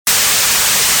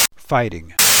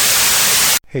fighting,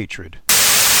 hatred,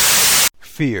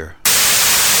 fear.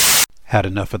 Had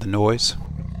enough of the noise?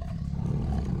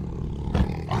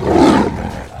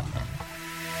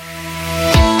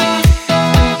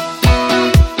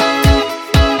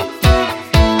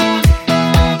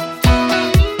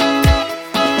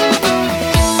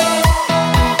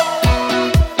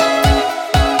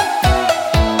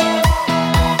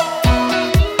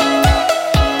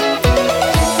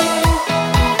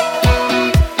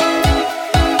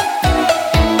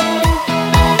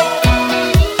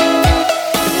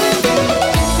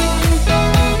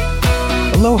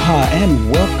 Aloha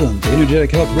and welcome to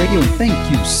Energetic Health Radio, and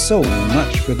thank you so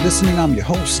much for listening. I'm your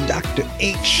host, Dr.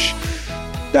 H.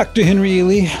 Dr. Henry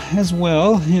Ely as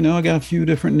well. You know, I got a few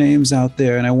different names out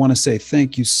there, and I want to say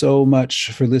thank you so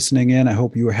much for listening in. I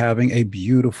hope you are having a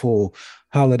beautiful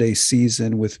holiday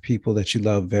season with people that you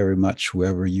love very much,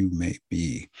 whoever you may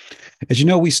be. As you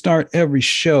know, we start every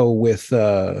show with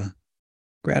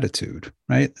gratitude,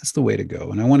 right? That's the way to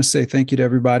go. And I want to say thank you to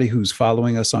everybody who's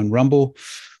following us on Rumble.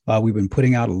 We've been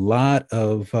putting out a lot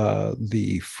of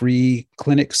the free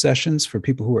clinic sessions for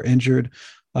people who are injured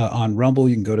on Rumble.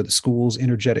 You can go to the school's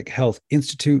Energetic Health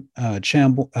Institute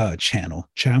channel and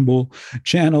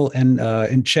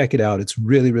check it out. It's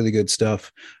really, really good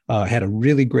stuff. Had a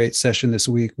really great session this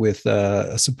week with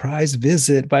a surprise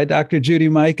visit by Dr. Judy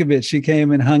Mikovits. She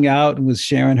came and hung out and was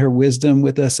sharing her wisdom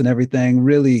with us and everything.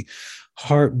 Really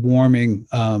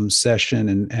heartwarming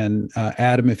session. And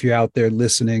Adam, if you're out there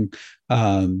listening,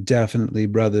 definitely,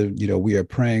 brother, you know, we are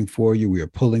praying for you. We are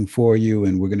pulling for you,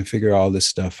 and we're going to figure all this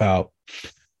stuff out.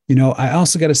 You know, I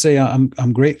also got to say,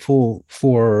 I'm grateful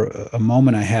for a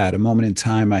moment in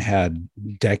time I had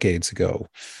decades ago.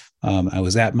 I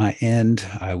was at my end.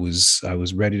 I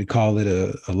was ready to call it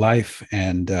a life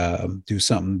and do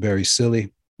something very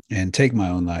silly and take my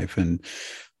own life. And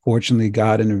fortunately,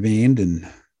 God intervened and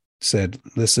said,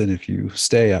 listen, if you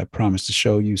stay, I promise to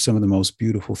show you some of the most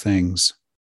beautiful things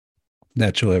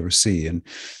that you'll ever see. And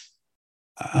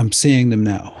I'm seeing them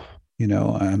now. You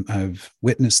know, I've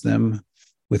witnessed them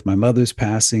with my mother's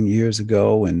passing years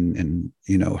ago, and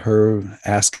you know, her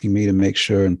asking me to make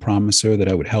sure and promise her that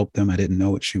I would help them. I didn't know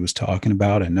what she was talking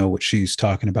about. I know what she's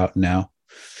talking about now.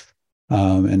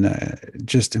 And I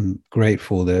just am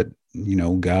grateful that, you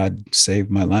know, God saved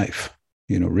my life,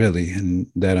 you know, really, and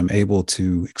that I'm able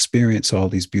to experience all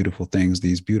these beautiful things,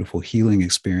 these beautiful healing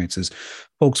experiences.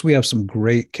 Folks, we have some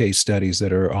great case studies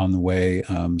that are on the way.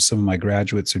 Some of my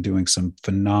graduates are doing some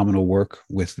phenomenal work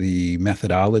with the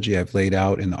methodology I've laid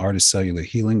out in the Art of Cellular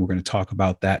Healing. We're going to talk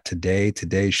about that today.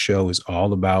 Today's show is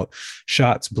all about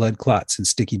shots, blood clots, and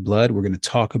sticky blood. We're going to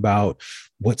talk about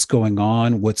what's going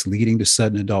on, what's leading to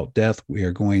sudden adult death. We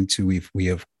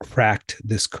have cracked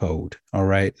this code. All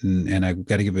right. And I've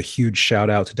got to give a huge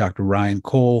shout out to Dr. Ryan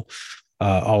Cole.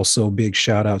 Also, big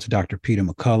shout out to Dr. Peter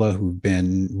McCullough, who've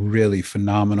been really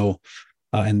phenomenal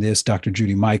in this. Dr.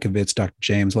 Judy Mikovits, Dr.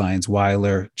 James Lyons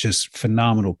Weiler, just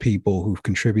phenomenal people who've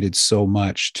contributed so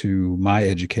much to my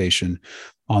education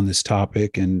on this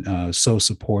topic, and so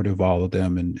supportive, all of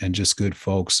them, and just good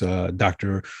folks.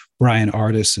 Dr. Brian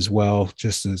Artis as well,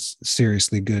 just a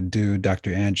seriously good dude.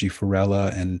 Dr. Angie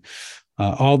Farella, and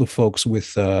all the folks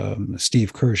with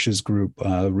Steve Kirsch's group,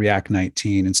 React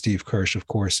 19, and Steve Kirsch, of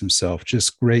course, himself.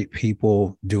 Just great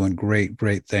people doing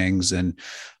great things. And,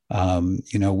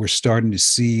 you know, we're starting to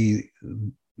see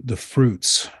the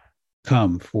fruits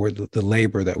come for the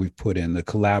labor that we've put in, the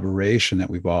collaboration that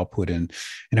we've all put in.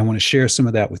 And I want to share some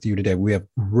of that with you today. We have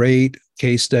great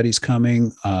case studies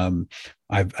coming.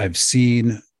 I've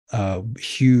seen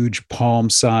huge palm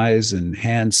size and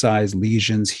hand size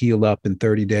lesions heal up in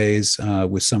 30 days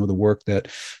with some of the work that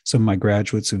some of my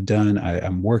graduates have done.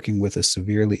 I'm working with a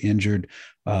severely injured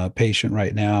patient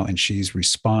right now, and she's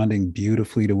responding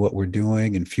beautifully to what we're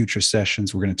doing. In future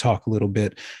sessions, we're going to talk a little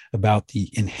bit about the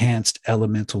enhanced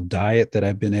elemental diet that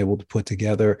I've been able to put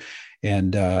together.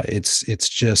 And it's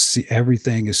just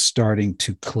everything is starting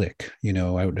to click. You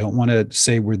know, I don't want to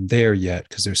say we're there yet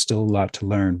because there's still a lot to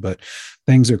learn, but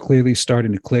things are clearly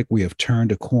starting to click. We have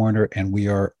turned a corner, and we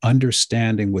are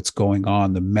understanding what's going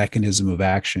on, the mechanism of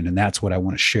action. And that's what I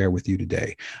want to share with you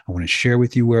today. I want to share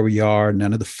with you where we are,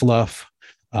 none of the fluff,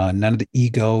 none of the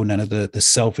ego, none of the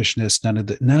selfishness, none of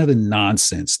the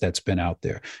nonsense that's been out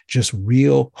there, just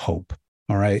real hope.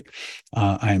 All right.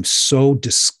 I am so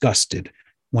disgusted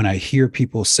when I hear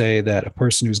people say that a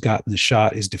person who's gotten the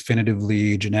shot is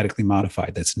definitively genetically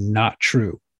modified. That's not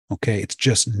true. Okay. It's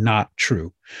just not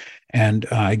true. And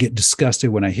I get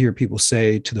disgusted when I hear people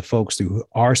say to the folks who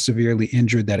are severely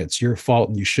injured that it's your fault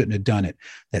and you shouldn't have done it.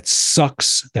 That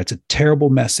sucks. That's a terrible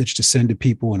message to send to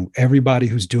people. And everybody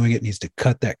who's doing it needs to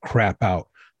cut that crap out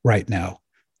right now.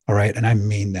 All right. And I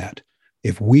mean that.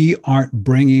 If we aren't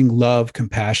bringing love,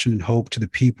 compassion, and hope to the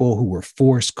people who were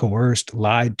forced, coerced,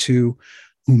 lied to,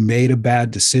 who made a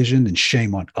bad decision, then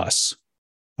shame on us.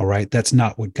 All right. That's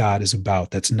not what God is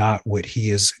about. That's not what he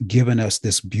has given us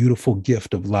this beautiful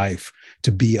gift of life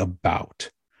to be about.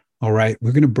 All right.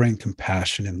 We're going to bring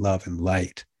compassion and love and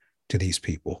light to these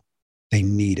people. They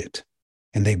need it.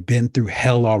 And they've been through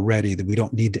hell already that we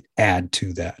don't need to add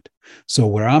to that. So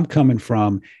where I'm coming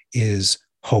from is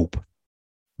hope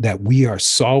that we are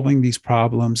solving these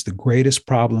problems, the greatest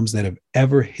problems that have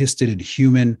ever existed in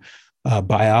human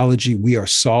biology. We are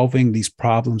solving these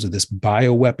problems of this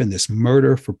bioweapon, this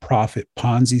murder for profit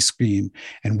Ponzi scheme.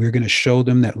 And we're going to show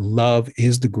them that love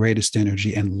is the greatest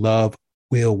energy and love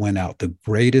will win out. The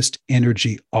greatest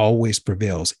energy always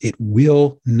prevails. It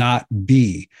will not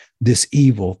be this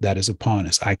evil that is upon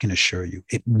us. I can assure you,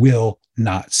 it will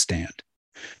not stand.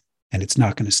 And it's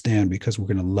not going to stand because we're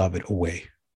going to love it away.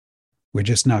 We're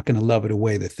just not going to love it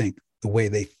away the way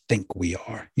they think we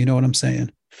are. You know what I'm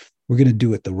saying? We're going to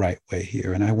do it the right way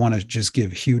here. And I want to just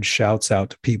give huge shouts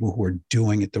out to people who are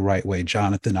doing it the right way.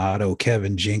 Jonathan Otto,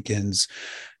 Kevin Jenkins,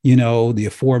 the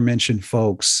aforementioned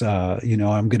folks. I'm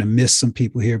going to miss some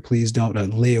people here. Please don't.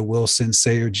 Leah Wilson,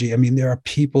 Sayer G. I mean, there are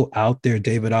people out there,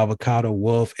 David Avocado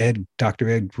Wolf, Dr.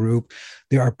 Ed Group.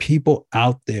 There are people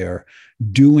out there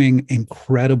doing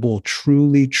incredible,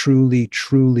 truly, truly,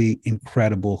 truly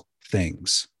incredible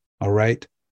things. All right.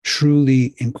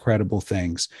 Truly incredible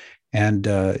things. And,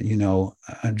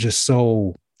 I'm just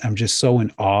so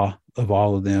in awe of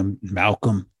all of them.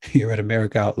 Malcolm here at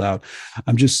America Out Loud.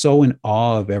 I'm just so in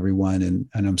awe of everyone. And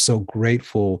I'm so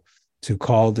grateful to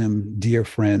call them dear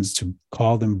friends, to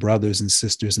call them brothers and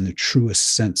sisters in the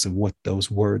truest sense of what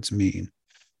those words mean.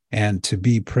 And to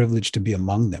be privileged to be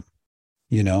among them,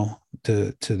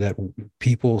 to that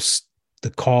people, the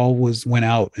call went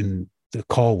out and the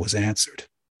call was answered,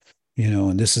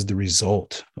 and this is the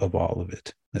result of all of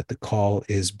it, that the call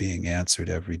is being answered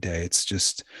every day.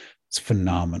 It's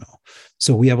phenomenal.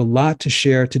 So we have a lot to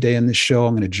share today in this show.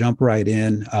 I'm going to jump right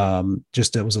in.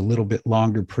 That was a little bit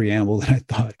longer preamble than I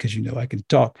thought, because, I can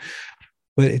talk,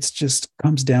 but it's just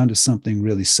comes down to something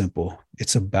really simple.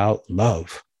 It's about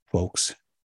love, folks.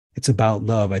 It's about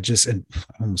love. I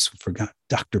almost forgot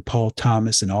Dr. Paul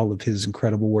Thomas and all of his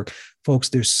incredible work. Folks,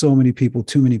 there's so many people,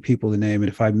 too many people to name.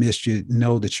 And if I missed you,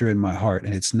 know that you're in my heart.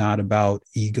 And it's not about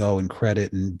ego and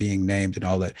credit and being named and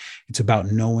all that. It's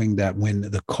about knowing that when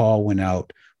the call went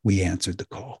out, we answered the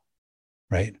call,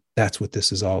 right? That's what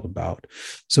this is all about.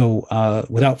 So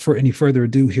without any further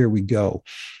ado, here we go.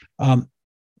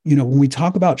 When we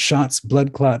talk about shots,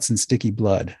 blood clots, and sticky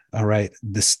blood, all right,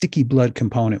 the sticky blood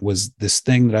component was this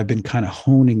thing that I've been kind of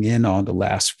honing in on the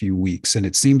last few weeks. And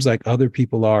it seems like other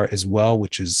people are as well,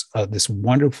 which is this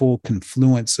wonderful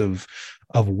confluence of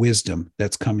wisdom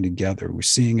that's coming together. We're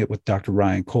seeing it with Dr.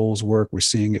 Ryan Cole's work. We're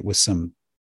seeing it with some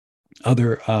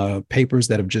other papers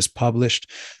that have just published,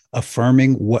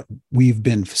 affirming what we've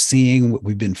been seeing, what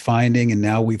we've been finding. And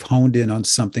now we've honed in on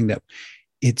something that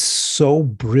it's so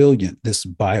brilliant, this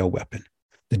bioweapon.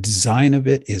 The design of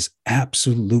it is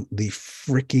absolutely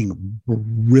freaking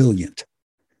brilliant.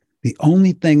 The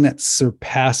only thing that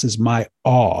surpasses my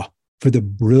awe for the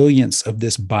brilliance of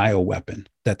this bioweapon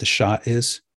that the shot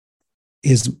is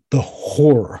the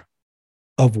horror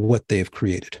of what they've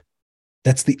created.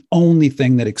 That's the only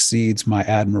thing that exceeds my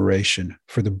admiration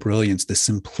for the brilliance, the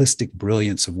simplistic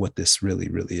brilliance of what this really,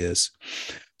 really is.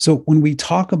 So when we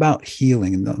talk about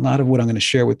healing, and a lot of what I'm going to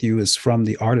share with you is from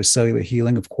the Art of Cellular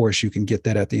Healing. Of course, you can get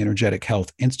that at the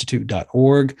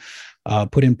energetichealthinstitute.org.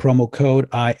 Put in promo code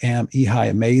I am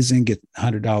Ehi Amazing, get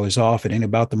 $100 off. It ain't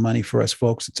about the money for us,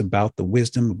 folks. It's about the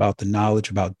wisdom, about the knowledge,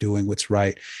 about doing what's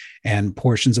right. And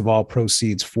portions of all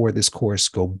proceeds for this course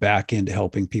go back into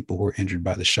helping people who are injured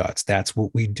by the shots. That's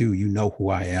what we do. You know who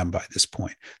I am by this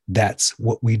point. That's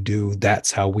what we do.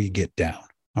 That's how we get down.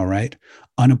 All right.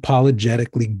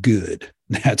 Unapologetically good.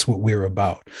 That's what we're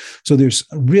about. So there's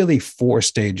really 4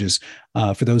 stages.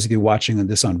 For those of you watching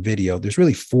this on video, there's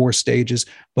really 4 stages,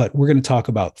 but we're going to talk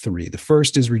about 3. The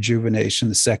first is rejuvenation.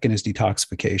 The second is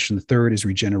detoxification. The third is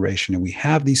regeneration. And we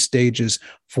have these stages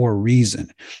for a reason.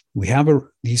 We have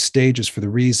these stages for the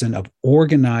reason of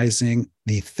organizing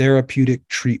the therapeutic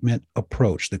treatment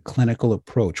approach, the clinical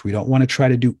approach. We don't want to try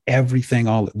to do everything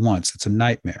all at once. It's a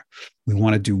nightmare. We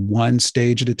want to do one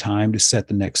stage at a time to set set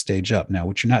the next stage up. Now,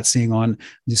 what you're not seeing on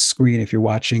this screen, if you're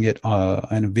watching it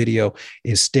in a video,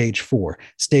 is stage 4.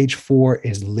 Stage 4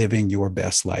 is living your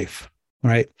best life,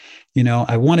 right?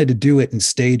 I wanted to do it in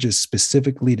stages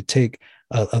specifically to take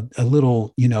a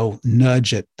little,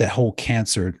 nudge at that whole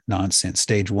cancer nonsense.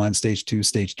 Stage 1, stage 2,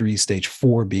 stage 3, stage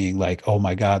 4 being like, oh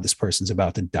my God, this person's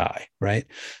about to die, right?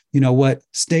 You know what?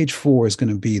 Stage 4 is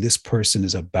going to be this person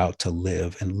is about to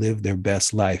live and live their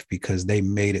best life because they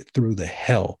made it through the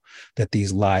hell that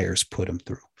these liars put them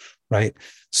through, right?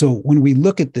 So when we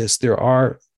look at this, there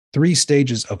are 3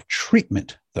 stages of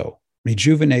treatment, though.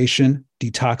 Rejuvenation,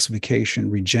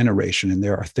 detoxification, regeneration, and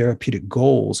there are therapeutic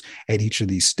goals at each of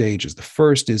these stages. The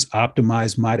first is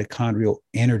optimized mitochondrial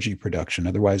energy production,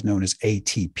 otherwise known as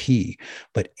ATP,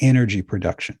 but energy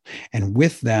production. And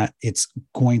with that, it's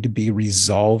going to be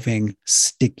resolving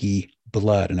sticky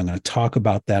blood. And I'm going to talk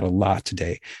about that a lot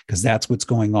today because that's what's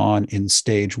going on in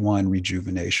stage 1,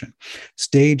 rejuvenation.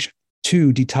 Stage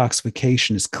 2,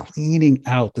 detoxification, is cleaning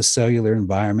out the cellular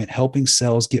environment, helping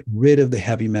cells get rid of the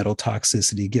heavy metal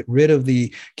toxicity, get rid of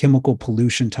the chemical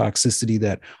pollution toxicity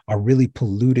that are really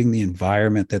polluting the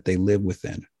environment that they live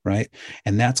within, right?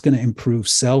 And that's going to improve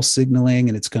cell signaling,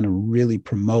 and it's going to really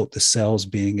promote the cells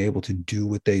being able to do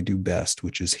what they do best,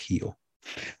 which is heal.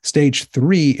 Stage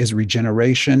 3 is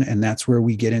regeneration, and that's where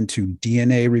we get into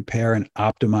DNA repair and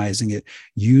optimizing it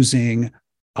using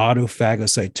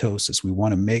autophagocytosis. We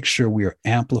want to make sure we are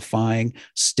amplifying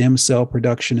stem cell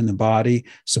production in the body,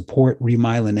 support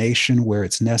remyelination where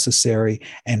it's necessary,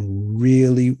 and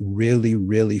really, really,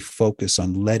 really focus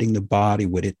on letting the body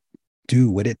do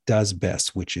what it does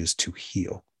best, which is to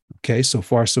heal. Okay, so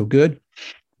far so good.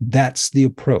 That's the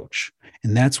approach.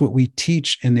 And that's what we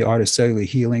teach in the Art of Cellular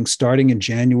Healing. Starting in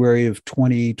January of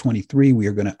 2023, we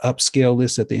are going to upscale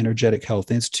this at the Energetic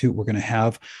Health Institute. We're going to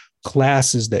have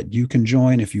classes that you can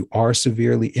join if you are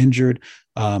severely injured.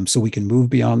 So we can move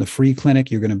beyond the free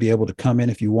clinic. You're going to be able to come in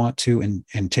if you want to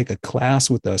and take a class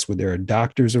with us where there are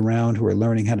doctors around who are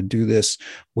learning how to do this,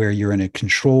 where you're in a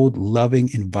controlled,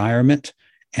 loving environment,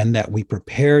 and that we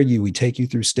prepare you. We take you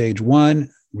through stage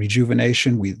 1,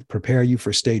 rejuvenation. We prepare you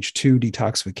for stage 2,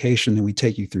 detoxification, and we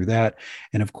take you through that.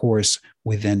 And of course,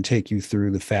 we then take you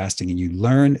through the fasting, and you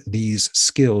learn these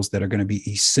skills that are going to be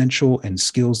essential and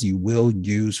skills you will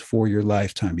use for your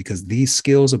lifetime, because these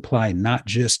skills apply not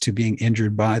just to being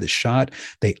injured by the shot,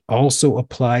 they also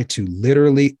apply to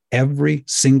literally every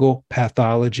single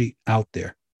pathology out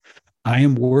there. I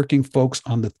am working, folks,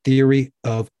 on the theory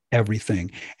of everything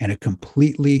and a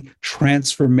completely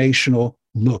transformational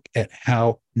look at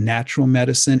how natural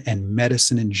medicine and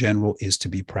medicine in general is to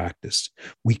be practiced.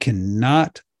 We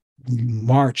cannot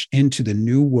march into the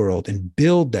new world and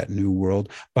build that new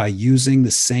world by using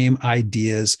the same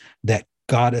ideas that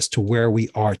got us to where we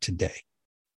are today.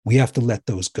 We have to let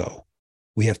those go.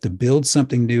 We have to build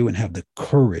something new and have the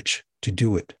courage to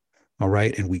do it. All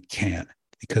right. And we can,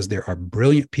 because there are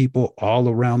brilliant people all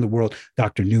around the world.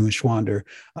 Dr. Neuenschwander,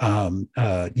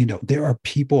 there are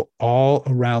people all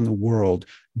around the world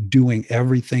doing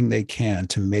everything they can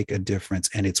to make a difference,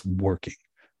 and it's working.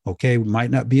 Okay, we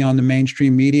might not be on the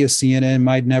mainstream media. CNN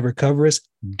might never cover us.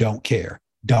 Don't care.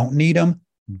 Don't need them.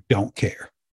 Don't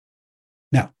care.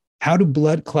 Now, how do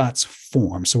blood clots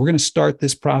form? So we're going to start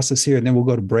this process here, and then we'll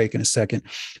go to break in a second.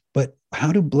 But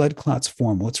how do blood clots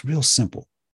form? Well, it's real simple.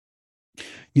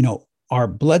 Our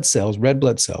blood cells, red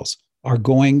blood cells, are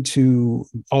going to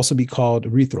also be called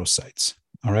erythrocytes,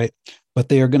 all right? But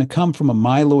they are going to come from a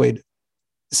myeloid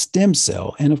stem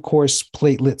cell. And of course,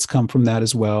 platelets come from that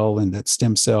as well. And that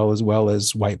stem cell, as well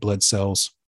as white blood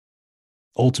cells,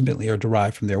 ultimately are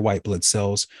derived from their white blood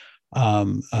cells,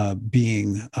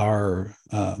 being our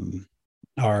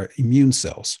immune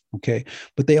cells, okay?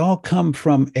 But they all come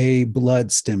from a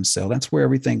blood stem cell. That's where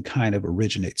everything kind of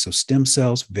originates. So stem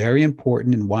cells, very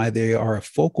important, and why they are a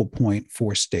focal point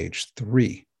for stage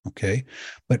 3, okay?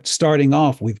 But starting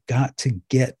off, we've got to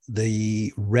get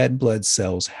the red blood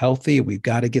cells healthy. We've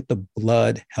got to get the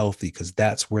blood healthy, because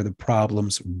that's where the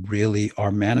problems really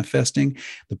are manifesting,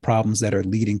 the problems that are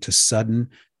leading to sudden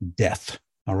death,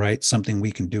 all right? Something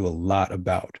we can do a lot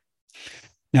about.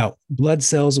 Now, blood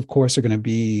cells, of course, are going to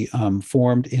be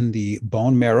formed in the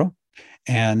bone marrow,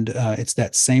 and it's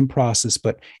that same process.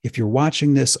 But if you're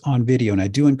watching this on video, and I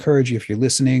do encourage you, if you're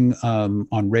listening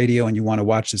on radio and you want to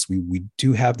watch this, we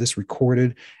do have this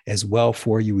recorded as well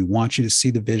for you. We want you to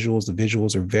see the visuals. The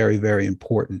visuals are very, very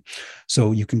important.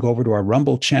 So you can go over to our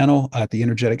Rumble channel at the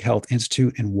Energetic Health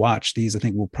Institute and watch these. I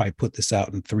think we'll probably put this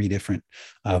out in 3 different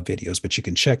videos, but you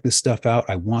can check this stuff out.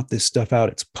 I want this stuff out.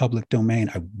 It's public domain.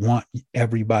 I want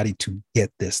everybody to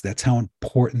get this. That's how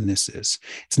important this is.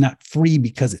 It's not free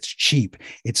because it's cheap. cheap.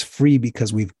 It's free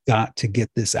because we've got to get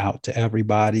this out to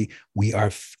everybody. We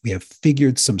have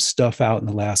figured some stuff out in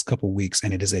the last couple of weeks,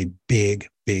 and it is a big,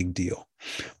 big deal.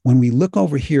 When we look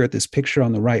over here at this picture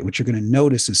on the right, what you're going to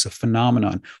notice is a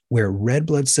phenomenon where red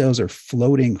blood cells are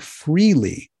floating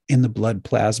freely in the blood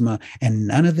plasma, and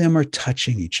none of them are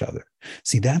touching each other.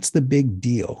 See, that's the big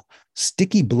deal.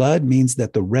 Sticky blood means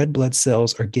that the red blood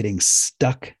cells are getting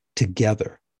stuck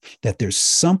together, that there's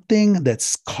something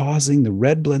that's causing the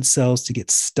red blood cells to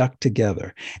get stuck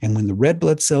together. And when the red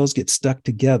blood cells get stuck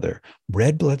together,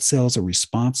 red blood cells are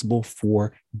responsible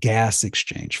for gas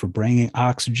exchange, for bringing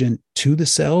oxygen to the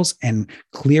cells and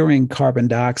clearing carbon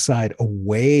dioxide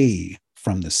away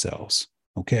from the cells.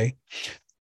 Okay?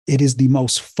 It is the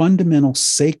most fundamental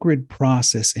sacred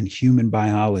process in human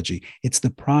biology. It's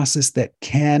the process that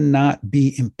cannot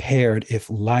be impaired if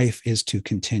life is to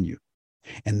continue.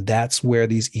 And that's where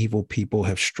these evil people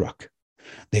have struck.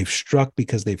 They've struck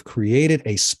because they've created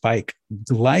a spike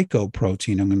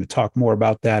glycoprotein. I'm going to talk more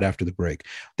about that after the break.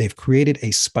 They've created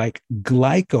a spike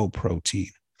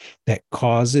glycoprotein that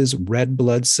causes red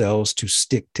blood cells to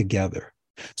stick together.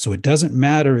 So it doesn't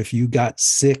matter if you got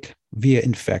sick via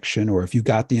infection or if you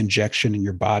got the injection and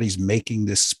your body's making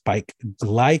this spike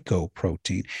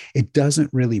glycoprotein. It doesn't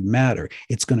really matter.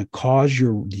 It's going to cause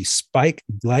the spike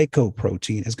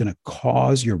glycoprotein is going to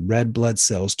cause your red blood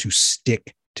cells to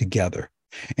stick together.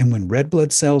 And when red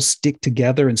blood cells stick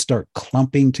together and start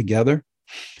clumping together,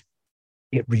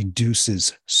 it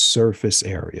reduces surface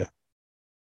area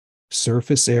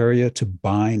to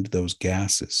bind those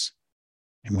gases.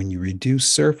 And when you reduce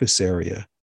surface area,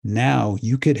 now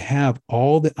you could have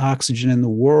all the oxygen in the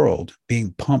world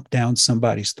being pumped down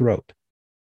somebody's throat.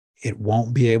 It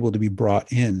won't be able to be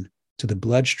brought in to the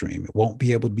bloodstream. It won't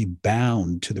be able to be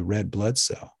bound to the red blood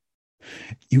cell.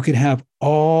 You could have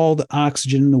all the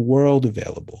oxygen in the world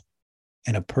available,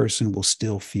 and a person will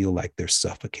still feel like they're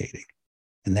suffocating.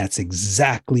 And that's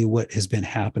exactly what has been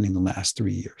happening the last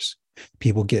 3 years.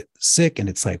 People get sick and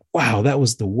it's like, wow, that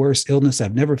was the worst illness.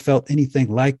 I've never felt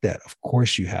anything like that. Of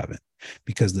course you haven't,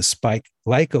 because the spike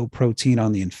glycoprotein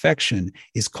on the infection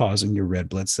is causing your red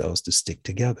blood cells to stick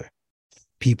together.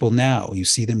 People now, you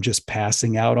see them just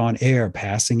passing out on air,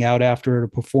 passing out after a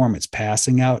performance,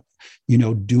 passing out,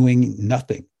 doing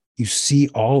nothing. You see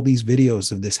all these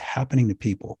videos of this happening to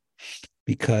people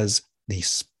because the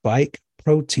spike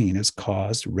protein has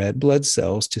caused red blood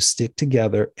cells to stick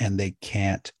together and they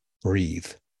can't breathe.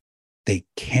 They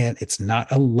can't. It's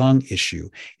not a lung issue.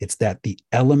 It's that the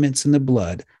elements in the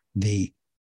blood, the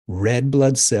red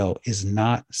blood cell is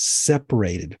not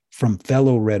separated from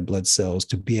fellow red blood cells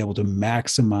to be able to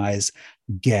maximize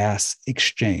gas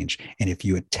exchange. And if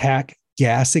you attack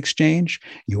gas exchange,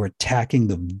 you're attacking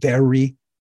the very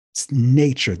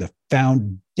nature, the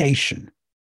foundation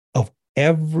of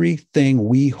everything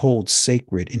we hold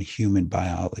sacred in human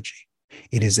biology.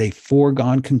 It is a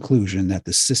foregone conclusion that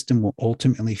the system will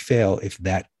ultimately fail if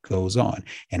that goes on.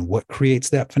 And what creates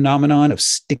that phenomenon of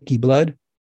sticky blood?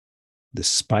 The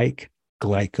spike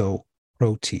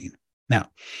glycoprotein. Now,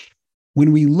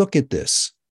 when we look at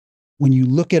this, when you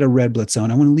look at a red blood cell,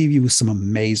 and I want to leave you with some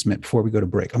amazement before we go to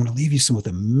break. I'm going to leave you with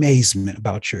amazement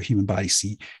about your human body.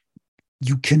 See,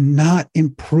 you cannot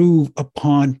improve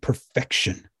upon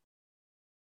perfection.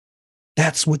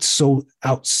 That's what's so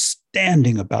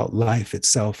outstanding about life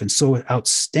itself and so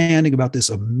outstanding about this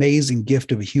amazing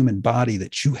gift of a human body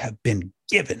that you have been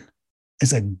given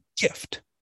as a gift.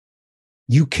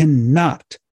 You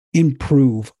cannot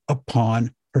improve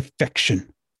upon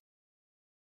perfection.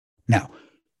 Now,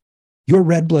 your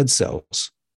red blood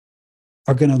cells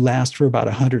are going to last for about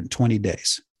 120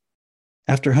 days.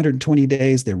 After 120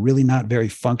 days, they're really not very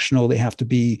functional. They have to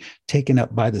be taken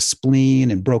up by the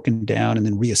spleen and broken down and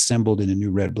then reassembled into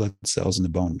new red blood cells in the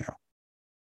bone marrow.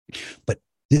 But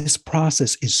this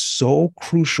process is so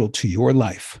crucial to your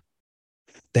life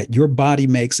that your body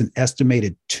makes an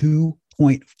estimated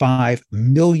 2.5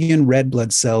 million red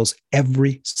blood cells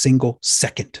every single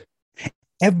second.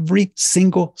 Every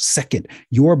single second,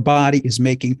 your body is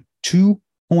making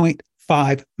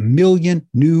 2.5 million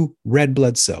new red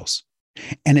blood cells.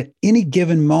 And at any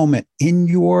given moment in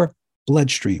your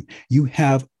bloodstream, you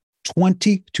have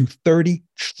 20 to 30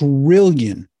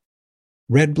 trillion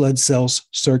red blood cells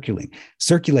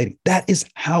circulating. That is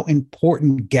how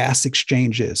important gas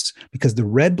exchange is, because the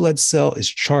red blood cell is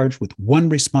charged with one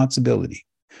responsibility: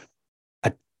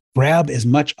 grab as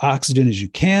much oxygen as you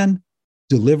can,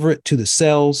 deliver it to the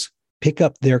cells, pick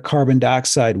up their carbon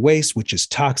dioxide waste, which is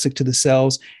toxic to the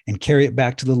cells, and carry it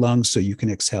back to the lungs so you can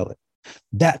exhale it.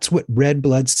 That's what red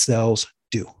blood cells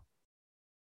do.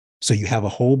 So you have a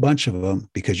whole bunch of them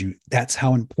because that's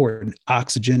how important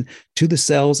oxygen to the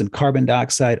cells and carbon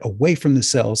dioxide away from the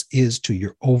cells is to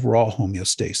your overall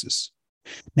homeostasis.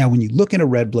 Now, when you look at a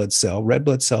red blood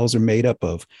cells are made up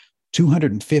of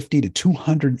 250 to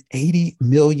 280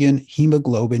 million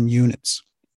hemoglobin units.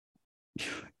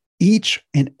 Each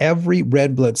and every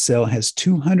red blood cell has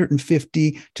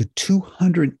 250 to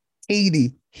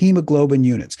 280 hemoglobin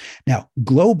units. Now,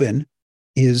 globin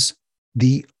is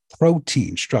the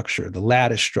protein structure, the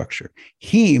lattice structure.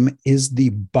 Heme is the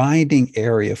binding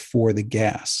area for the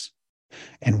gas.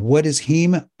 And what is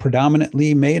heme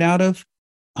predominantly made out of?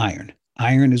 Iron.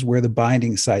 Iron is where the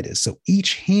binding site is. So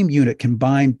each heme unit can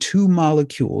bind 2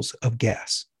 molecules of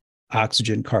gas,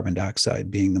 oxygen, carbon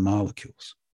dioxide being the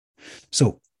molecules.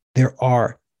 So there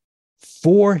are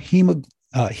 4 heme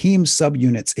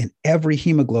subunits in every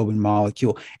hemoglobin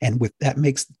molecule. And with that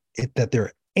makes it that there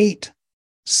are 8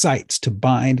 sites to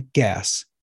bind gas.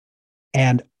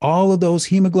 And all of those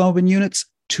hemoglobin units,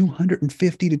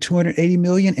 250 to 280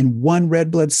 million in one red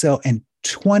blood cell, and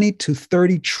 20 to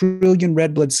 30 trillion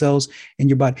red blood cells in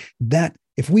your body. That,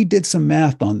 if we did some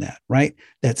math on that, right?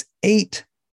 That's 8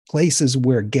 places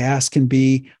where gas can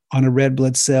be on a red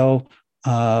blood cell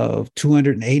of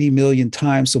 280 million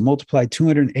times. So multiply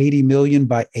 280 million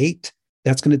by 8.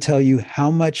 That's going to tell you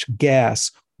how much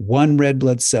gas one red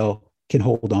blood cell can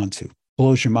hold on to.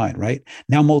 Blows your mind, right?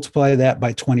 Now multiply that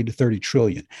by 20 to 30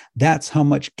 trillion. That's how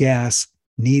much gas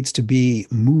needs to be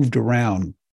moved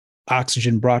around.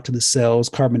 Oxygen brought to the cells,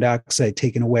 carbon dioxide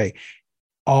taken away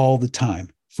all the time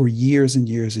for years and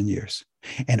years and years.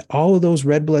 And all of those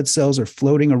red blood cells are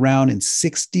floating around in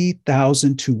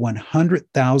 60,000 to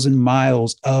 100,000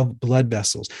 miles of blood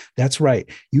vessels. That's right.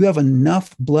 You have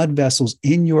enough blood vessels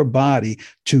in your body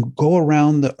to go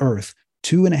around the earth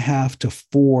 2.5 to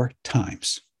 4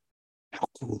 times. How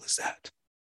cool is that?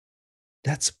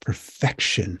 That's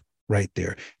perfection right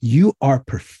there. You are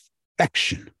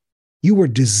perfection. You were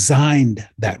designed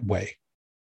that way.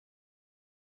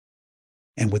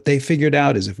 And what they figured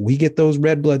out is if we get those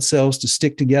red blood cells to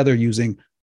stick together using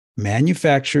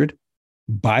manufactured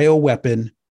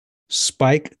bioweapon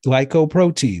spike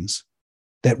glycoproteins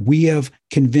that we have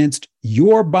convinced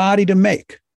your body to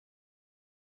make,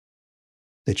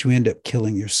 that you end up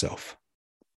killing yourself.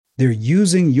 They're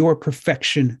using your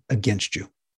perfection against you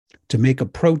to make a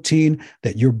protein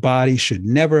that your body should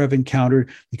never have encountered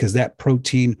because that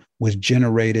protein was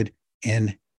generated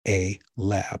in a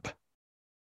lab.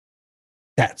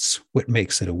 That's what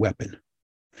makes it a weapon.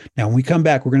 Now, when we come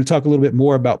back, we're going to talk a little bit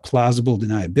more about plausible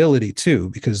deniability too,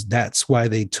 because that's why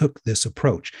they took this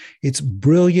approach. It's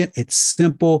brilliant, it's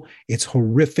simple, it's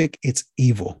horrific, it's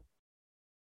evil.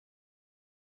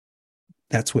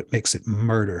 That's what makes it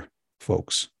murder,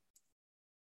 folks.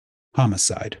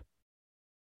 Homicide.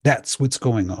 That's what's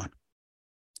going on.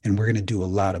 And we're going to do a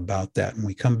lot about that when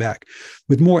we come back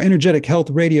with more Energetic Health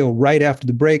Radio right after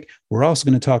the break. We're also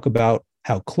going to talk about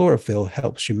how chlorophyll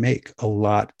helps you make a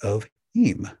lot of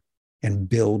heme and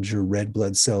build your red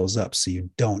blood cells up so you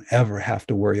don't ever have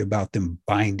to worry about them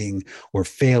binding or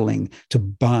failing to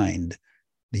bind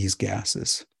these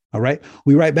gases. All right.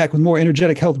 We'll be right back with more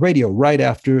Energetic Health Radio right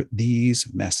after these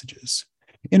messages.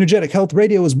 Energetic Health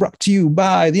Radio is brought to you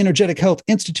by the Energetic Health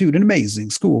Institute, an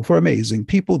amazing school for amazing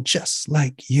people just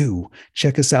like you.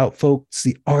 Check us out, folks.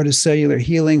 The Art of Cellular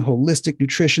Healing, Holistic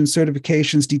Nutrition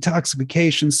certifications,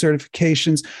 detoxification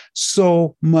certifications,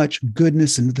 so much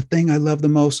goodness. And the thing I love the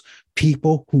most,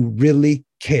 people who really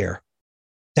care.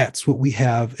 That's what we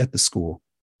have at the school.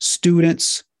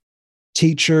 Students,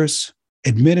 teachers,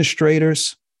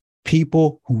 administrators,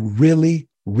 people who really,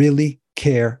 really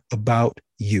care about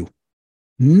you.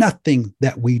 Nothing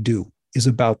that we do is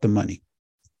about the money.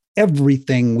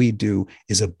 Everything we do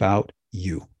is about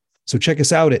you. So check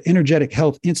us out at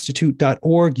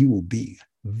energetichealthinstitute.org. You will be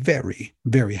very,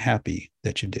 very happy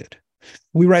that you did.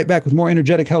 We'll be right back with more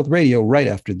Energetic Health Radio right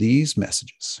after these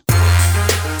messages.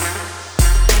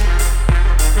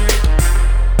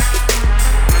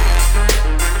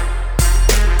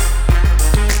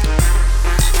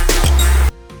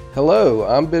 Hello,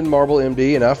 I'm Ben Marble,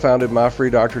 MD, and I founded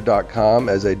MyFreeDoctor.com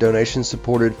as a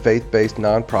donation-supported, faith-based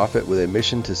nonprofit with a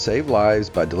mission to save lives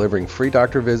by delivering free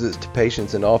doctor visits to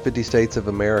patients in all 50 states of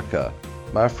America.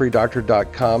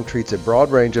 MyFreeDoctor.com treats a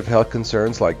broad range of health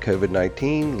concerns like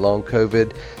COVID-19, long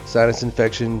COVID, sinus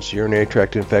infections, urinary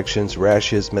tract infections,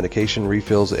 rashes, medication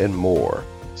refills, and more.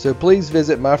 So please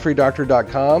visit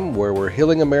MyFreeDoctor.com, where we're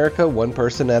healing America one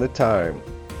person at a time.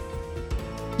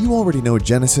 You already know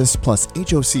Genesis plus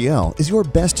HOCl is your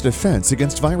best defense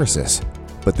against viruses.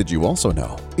 But did you also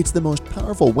know it's the most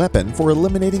powerful weapon for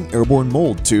eliminating airborne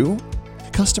mold too?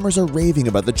 Customers are raving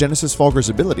about the Genesis Fogger's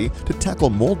ability to tackle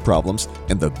mold problems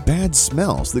and the bad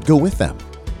smells that go with them.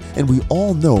 And we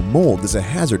all know mold is a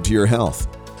hazard to your health.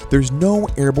 There's no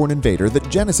airborne invader that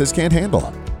Genesis can't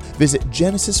handle. Visit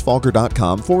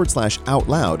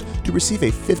genesisfogger.com/OUTLOUD to receive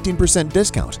a 15%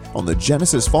 discount on the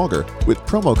Genesis Fogger with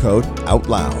promo code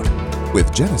OUTLOUD.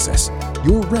 With Genesis,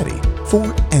 you're ready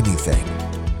for anything.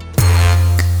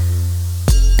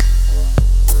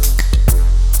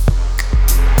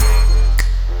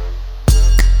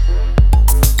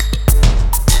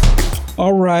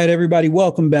 All right, everybody,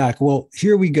 welcome back. Well,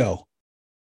 here we go.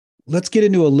 Let's get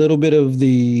into a little bit of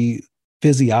the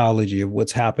physiology of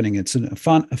what's happening. It's a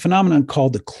phenomenon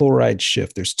called the chloride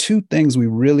shift. There's two things we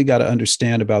really got to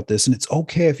understand about this, and it's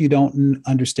okay if you don't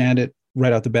understand it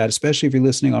right out the bat, especially if you're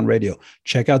listening on radio.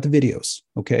 Check out the videos,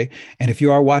 okay? And if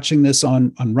you are watching this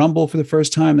on Rumble for the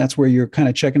first time, that's where you're kind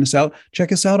of checking us out.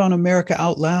 Check us out on America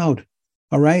Out Loud,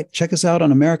 all right? Check us out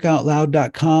on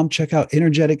AmericaOutloud.com. Check out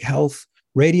Energetic Health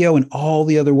Radio and all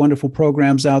the other wonderful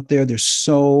programs out there. There's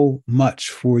so much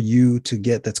for you to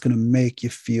get that's going to make you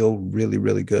feel really,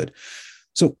 really good.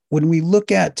 So when we look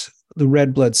at the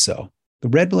red blood cell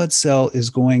is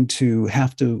going to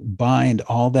have to bind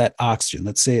all that oxygen.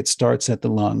 Let's say it starts at the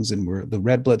lungs, and where the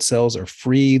red blood cells are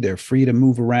free. They're free to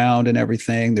move around and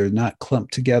everything. They're not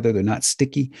clumped together. They're not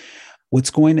sticky.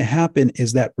 What's going to happen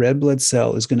is that red blood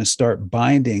cell is going to start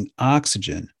binding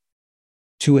oxygen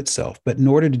to itself. But in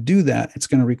order to do that, it's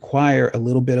going to require a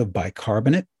little bit of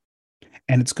bicarbonate,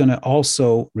 and it's going to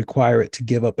also require it to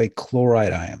give up a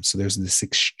chloride ion. So there's this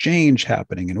exchange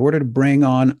happening. In order to bring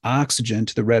on oxygen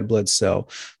to the red blood cell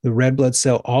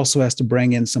also has to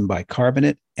bring in some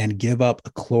bicarbonate and give up a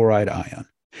chloride ion.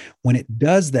 When it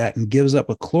does that and gives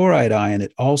up a chloride ion,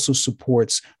 it also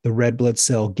supports the red blood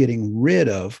cell getting rid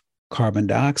of carbon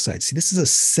dioxide. See, this is a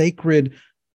sacred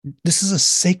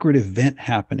event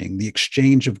happening, the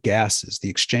exchange of gases, the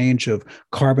exchange of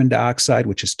carbon dioxide,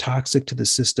 which is toxic to the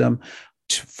system,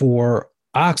 for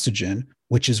oxygen,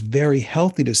 which is very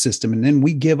healthy to the system. And then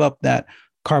we give up that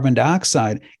carbon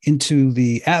dioxide into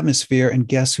the atmosphere, and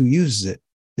guess who uses it?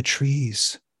 The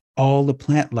trees. All the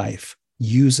plant life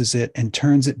uses it and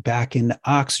turns it back into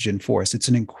oxygen for us. It's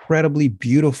an incredibly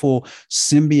beautiful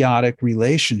symbiotic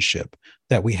relationship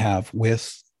that we have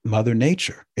with Mother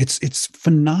Nature. It's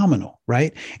phenomenal,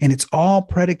 right? And it's all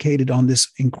predicated on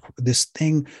this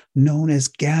thing known as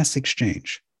gas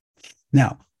exchange.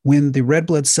 Now, when the red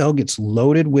blood cell gets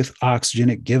loaded with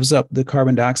oxygen, it gives up the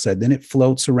carbon dioxide. Then it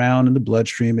floats around in the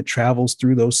bloodstream. It travels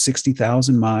through those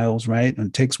 60,000 miles, right? And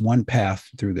it takes one path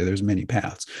through there. There's many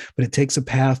paths, but it takes a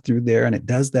path through there, and it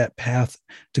does that path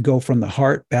to go from the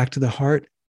heart back to the heart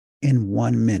in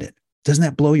 1 minute. Doesn't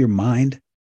that blow your mind?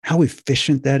 How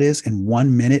efficient that is. In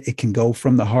 1 minute, it can go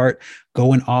from the heart,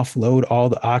 go and offload all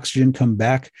the oxygen, come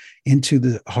back into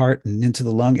the heart and into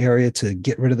the lung area to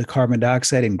get rid of the carbon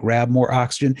dioxide and grab more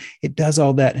oxygen. It does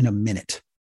all that in a minute,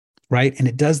 right? And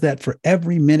it does that for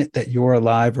every minute that you're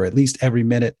alive, or at least every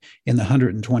minute in the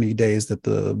 120 days that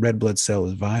the red blood cell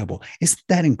is viable. Isn't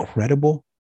that incredible?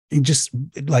 And just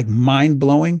like mind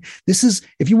blowing. This is,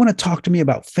 if you want to talk to me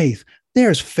about faith,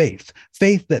 there's faith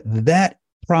that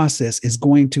process is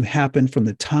going to happen from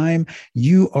the time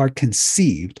you are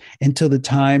conceived until the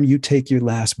time you take your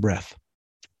last breath.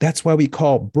 That's why we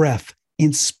call breath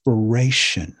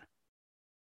inspiration,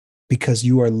 because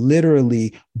you are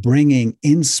literally bringing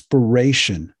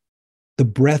inspiration, the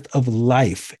breath of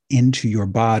life, into your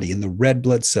body, and the red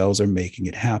blood cells are making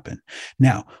it happen.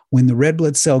 Now, when the red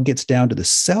blood cell gets down to the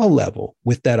cell level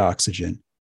with that oxygen,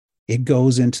 it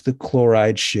goes into the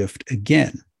chloride shift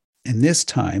again. And this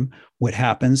time, what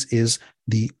happens is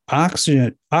the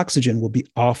oxygen will be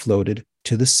offloaded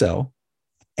to the cell,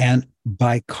 and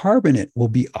bicarbonate will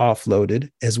be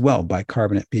offloaded as well,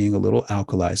 bicarbonate being a little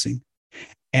alkalizing.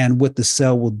 And what the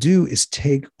cell will do is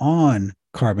take on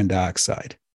carbon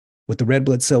dioxide. What the red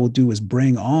blood cell will do is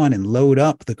bring on and load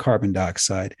up the carbon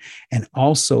dioxide and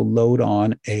also load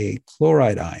on a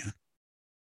chloride ion.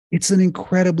 It's an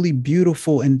incredibly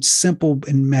beautiful and simple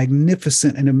and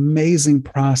magnificent and amazing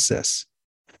process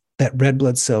that red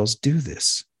blood cells do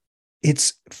this.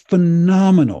 It's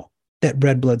phenomenal that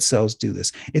red blood cells do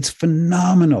this. It's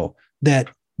phenomenal that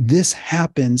this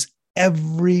happens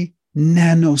every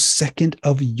nanosecond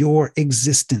of your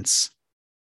existence.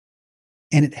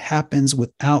 And it happens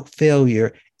without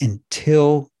failure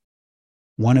until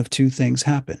one of two things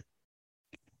happen.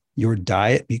 Your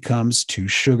diet becomes too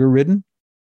sugar-ridden,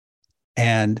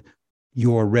 and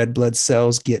Your red blood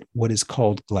cells get what is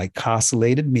called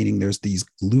glycosylated, meaning there's these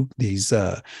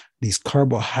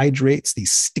carbohydrates,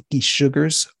 these sticky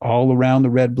sugars all around the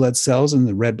red blood cells, and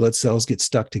the red blood cells get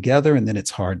stuck together, and then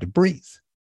it's hard to breathe.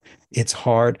 It's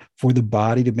hard for the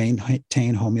body to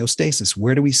maintain homeostasis.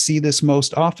 Where do we see this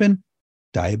most often?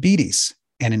 Diabetes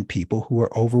and in people who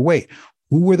are overweight.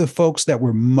 Who were the folks that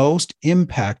were most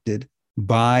impacted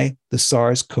by the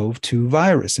SARS-CoV-2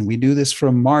 virus? And we do this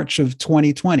from March of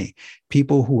 2020.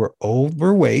 People who were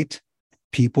overweight,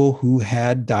 people who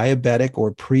had diabetic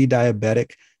or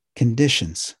pre-diabetic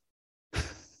conditions.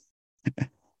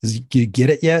 You get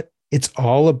it yet? It's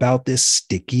all about this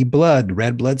sticky blood,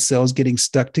 red blood cells getting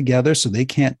stuck together so they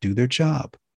can't do their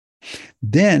job.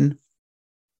 Then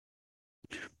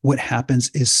what happens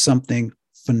is something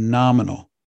phenomenal.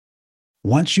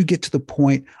 Once you get to the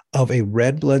point of a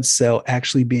red blood cell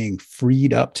actually being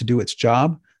freed up to do its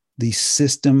job, the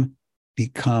system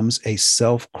becomes a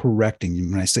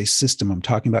self-correcting. When I say system, I'm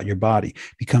talking about your body,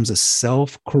 becomes a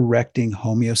self-correcting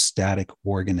homeostatic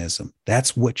organism.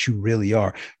 That's what you really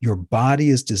are. Your body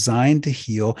is designed to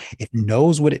heal. It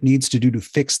knows what it needs to do to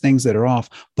fix things that are off,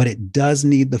 but it does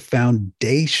need the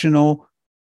foundational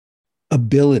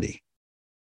ability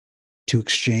to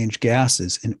exchange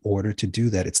gases in order to do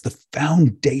that. It's the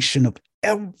foundation of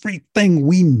everything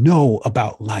we know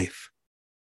about life.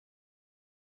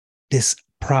 This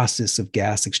process of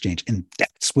gas exchange. And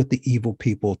that's what the evil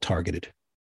people targeted.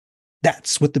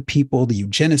 That's what the people, the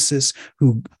eugenicists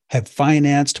who have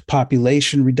financed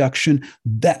population reduction,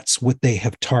 that's what they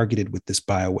have targeted with this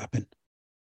bioweapon.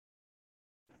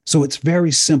 So it's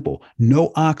very simple.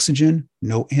 No oxygen,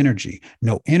 no energy.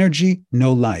 No energy,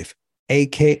 no life.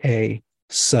 AKA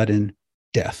sudden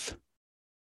death.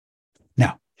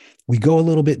 Now, we go a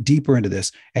little bit deeper into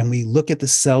this and we look at the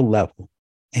cell level.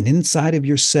 And inside of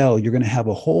your cell, you're going to have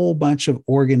a whole bunch of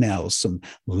organelles, some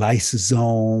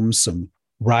lysosomes, some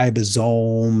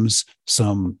ribosomes,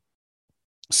 some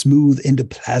smooth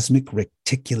endoplasmic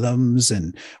reticulums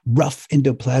and rough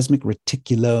endoplasmic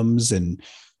reticulums and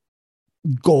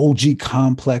Golgi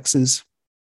complexes.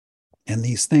 And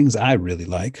these things I really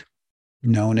like,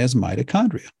 known as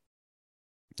mitochondria.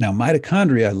 Now,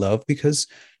 mitochondria I love because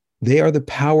they are the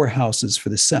powerhouses for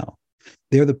the cell.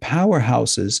 They're the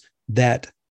powerhouses that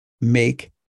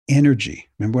make energy.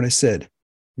 Remember what I said?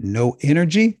 No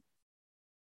energy,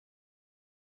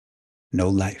 no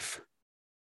life.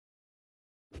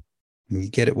 You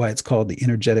get it why it's called the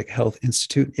Energetic Health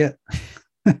Institute yet?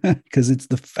 Because it's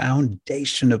the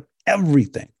foundation of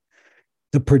everything,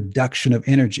 the production of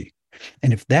energy.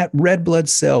 And if that red blood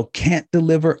cell can't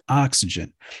deliver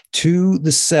oxygen to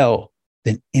the cell,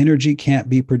 then energy can't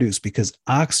be produced because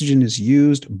oxygen is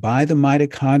used by the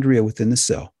mitochondria within the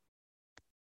cell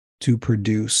to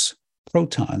produce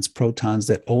protons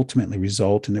that ultimately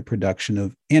result in the production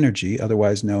of energy,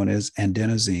 otherwise known as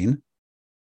adenosine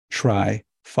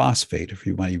triphosphate. If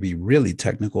you want to be really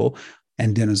technical,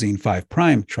 adenosine 5'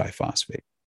 triphosphate.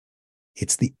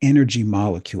 It's the energy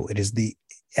molecule. It is the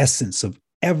essence of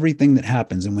everything that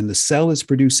happens. And when the cell is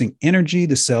producing energy,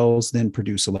 the cells then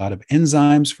produce a lot of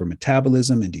enzymes for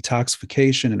metabolism and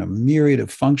detoxification and a myriad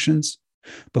of functions.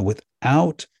 But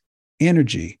without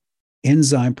energy,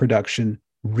 enzyme production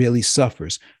really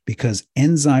suffers because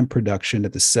enzyme production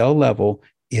at the cell level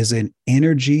is an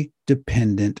energy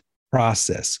dependent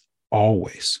process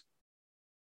always.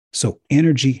 So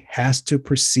energy has to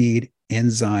precede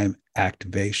enzyme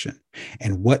activation.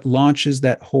 And what launches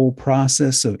that whole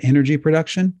process of energy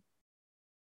production?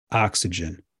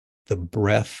 Oxygen, the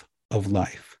breath of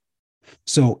life.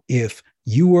 So if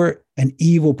you were an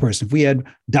evil person, if we had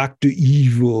Dr.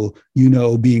 Evil,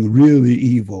 being really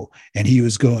evil, and he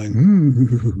was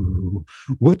going,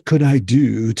 what could I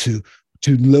do to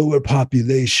lower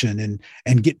population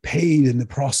and get paid in the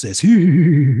process?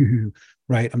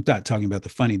 Right? I'm not talking about the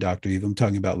funny Dr. Evil. I'm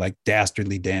talking about like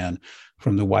Dastardly Dan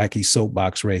from the Wacky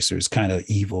Soapbox Racers, kind of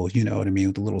evil, you know what I mean?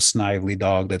 With the little snively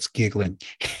dog that's giggling,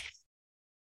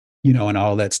 and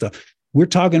all that stuff. We're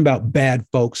talking about bad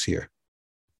folks here.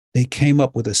 They came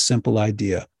up with a simple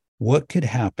idea. What could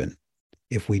happen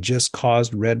if we just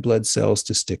caused red blood cells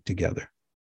to stick together?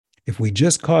 If we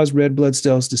just cause red blood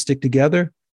cells to stick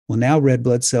together, well, now red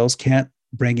blood cells can't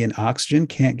bring in oxygen,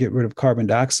 can't get rid of carbon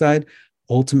dioxide.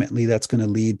 Ultimately, that's going to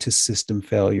lead to system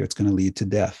failure. It's going to lead to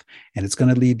death. And it's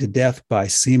going to lead to death by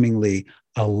seemingly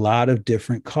a lot of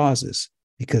different causes,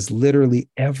 because literally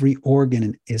every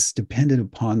organ is dependent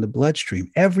upon the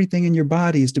bloodstream. Everything in your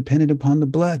body is dependent upon the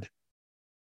blood.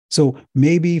 So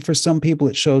maybe for some people,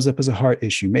 it shows up as a heart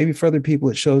issue. Maybe for other people,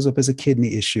 it shows up as a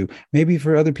kidney issue. Maybe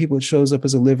for other people, it shows up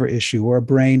as a liver issue or a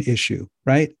brain issue,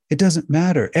 right? It doesn't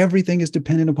matter. Everything is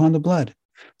dependent upon the blood.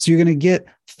 So you're going to get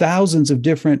thousands of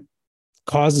different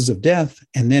causes of death,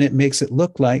 and then it makes it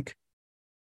look like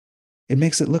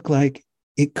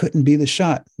it couldn't be the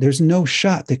shot. There's no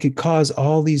shot that could cause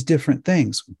all these different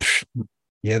things.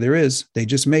 Yeah, there is. They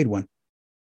just made one.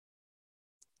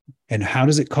 And how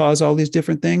does it cause all these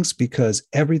different things? Because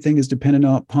everything is dependent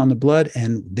upon the blood.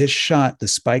 And this shot, the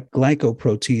spike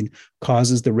glycoprotein,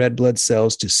 causes the red blood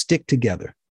cells to stick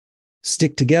together.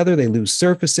 Stick together, they lose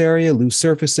surface area,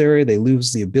 they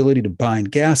lose the ability to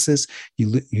bind gases.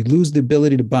 You lose the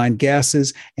ability to bind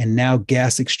gases, and now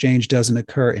gas exchange doesn't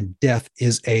occur, and death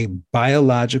is a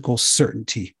biological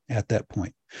certainty at that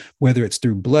point. Whether it's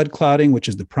through blood clotting, which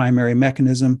is the primary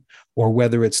mechanism, or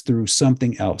whether it's through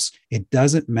something else, it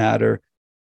doesn't matter.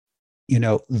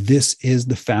 This is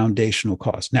the foundational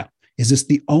cause. Now, is this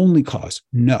the only cause?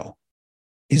 No.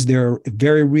 Is there a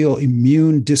very real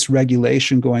immune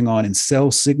dysregulation going on and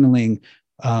cell signaling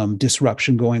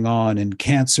disruption going on and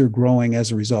cancer growing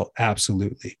as a result?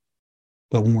 Absolutely.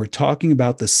 But when we're talking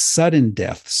about the sudden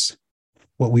deaths,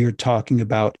 what we are talking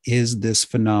about is this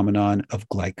phenomenon of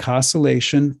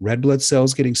glycosylation, red blood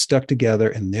cells getting stuck together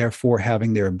and therefore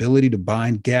having their ability to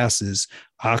bind gases,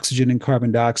 oxygen and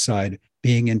carbon dioxide,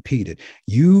 being impeded.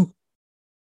 You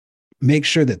make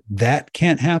sure that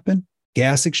can't happen,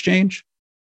 gas exchange,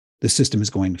 the system is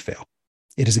going to fail.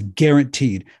 It is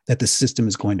guaranteed that the system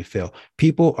is going to fail.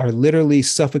 People are literally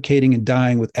suffocating and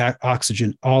dying with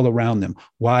oxygen all around them.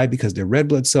 Why? Because their red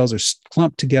blood cells are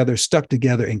clumped together, stuck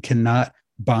together, and cannot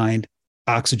bind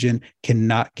oxygen,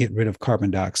 cannot get rid of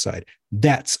carbon dioxide.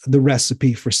 That's the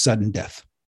recipe for sudden death.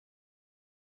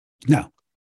 Now,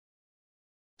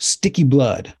 sticky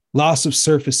blood, loss of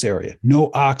surface area,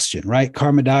 no oxygen, right?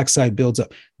 Carbon dioxide builds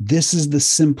up. This is the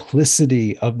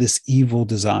simplicity of this evil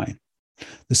design.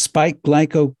 The spike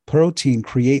glycoprotein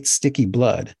creates sticky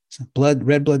blood.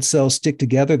 Red blood cells stick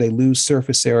together, they lose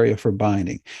surface area for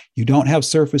binding. You don't have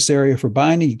surface area for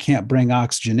binding, you can't bring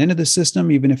oxygen into the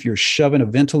system, even if you're shoving a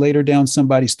ventilator down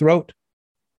somebody's throat,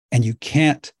 and you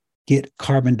can't get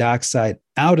carbon dioxide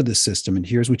out of the system. And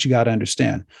here's what you got to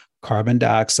understand. Carbon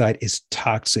dioxide is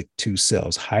toxic to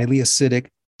cells, highly acidic,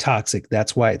 toxic.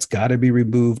 That's why it's got to be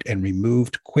removed, and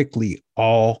removed quickly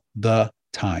all the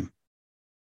time.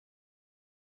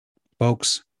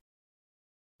 Folks,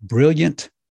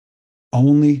 brilliant,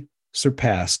 only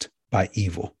surpassed by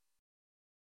evil.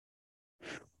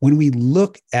 When we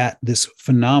look at this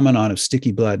phenomenon of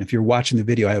sticky blood, and if you're watching the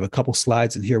video, I have a couple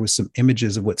slides in here with some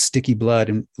images of what sticky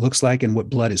blood looks like and what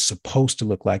blood is supposed to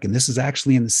look like. And this is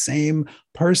actually in the same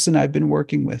person I've been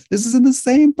working with. This is in the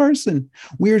same person.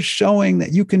 We're showing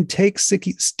that you can take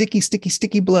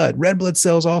sticky blood, red blood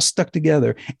cells all stuck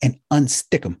together, and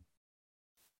unstick them.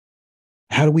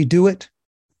 How do we do it?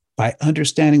 By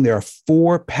understanding there are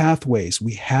 4 pathways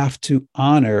we have to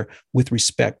honor with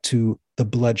respect to the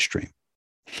bloodstream.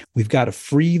 We've got to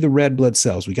free the red blood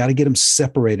cells. We got to get them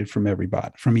separated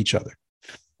from each other.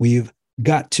 We've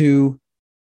got to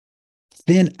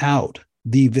thin out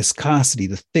the viscosity,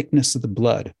 the thickness of the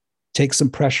blood, take some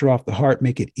pressure off the heart,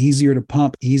 make it easier to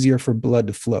pump, easier for blood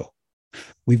to flow.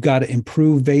 We've got to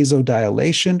improve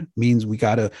vasodilation, means we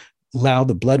got to allow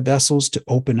the blood vessels to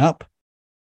open up.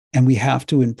 And we have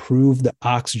to improve the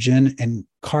oxygen and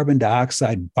carbon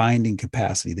dioxide binding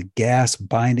capacity, the gas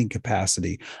binding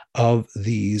capacity of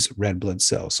these red blood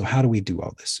cells. So how do we do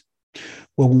all this?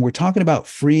 Well, when we're talking about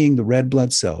freeing the red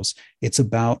blood cells, it's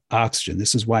about oxygen.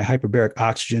 This is why hyperbaric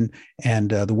oxygen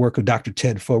and the work of Dr.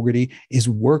 Ted Fogarty is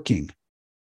working,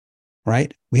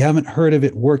 right? We haven't heard of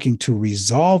it working to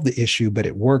resolve the issue, but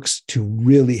it works to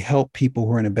really help people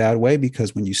who are in a bad way,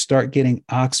 because when you start getting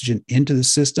oxygen into the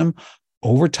system,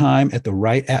 over time, at the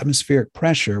right atmospheric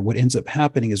pressure, what ends up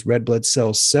happening is red blood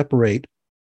cells separate.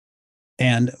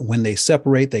 And when they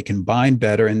separate, they can bind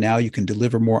better. And now you can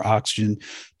deliver more oxygen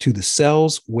to the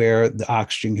cells, where the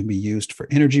oxygen can be used for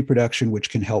energy production, which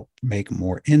can help make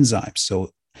more enzymes. So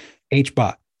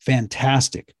HBOT,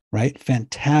 fantastic, right?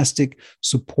 Fantastic,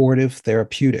 supportive,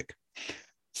 therapeutic.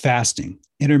 Fasting,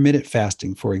 intermittent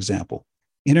fasting, for example.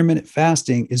 Intermittent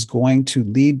fasting is going to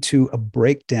lead to a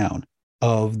breakdown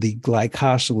of the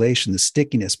glycosylation, the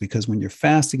stickiness, because when you're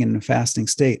fasting in a fasting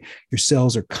state, your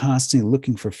cells are constantly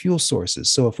looking for fuel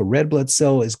sources. So if a red blood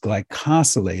cell is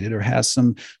glycosylated or has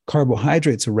some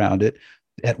carbohydrates around it,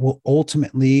 that will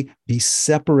ultimately be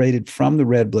separated from the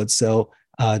red blood cell,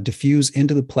 diffuse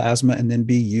into the plasma, and then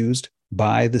be used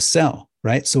by the cell.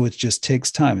 right? So it just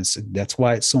takes time. That's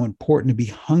why it's so important to be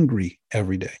hungry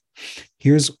every day.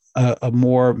 Here's a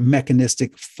more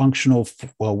mechanistic, functional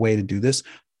way to do this.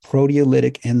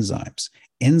 Proteolytic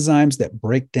enzymes that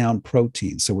break down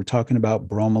proteins. So we're talking about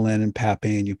bromelain and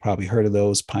papain. You've probably heard of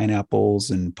those, pineapples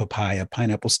and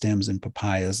pineapple stems and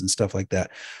papayas and stuff like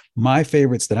that. My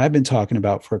favorites that I've been talking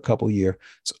about for a couple of years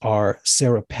are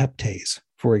serrapeptase,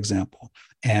 for example,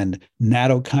 and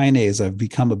nattokinase. I've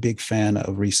become a big fan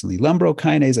of recently.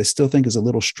 Lumbrokinase, I still think is a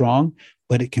little strong,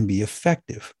 but it can be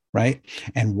effective, right?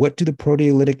 And what do the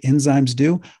proteolytic enzymes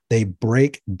do? They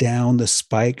break down the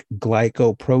spike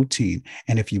glycoprotein.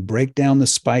 And if you break down the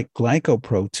spike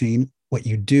glycoprotein, what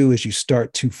you do is you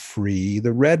start to free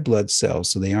the red blood cells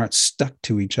so they aren't stuck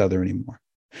to each other anymore.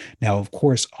 Now, of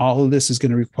course, all of this is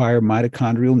going to require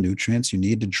mitochondrial nutrients. You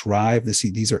need to drive this.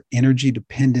 These are energy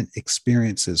dependent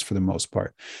experiences for the most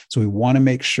part. So we want to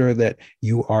make sure that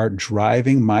you are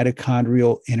driving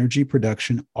mitochondrial energy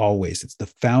production always. It's the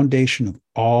foundation of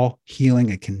all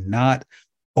healing. I cannot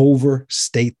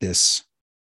overstate this.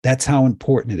 That's how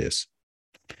important it is.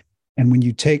 And when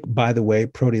you take, by the way,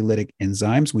 proteolytic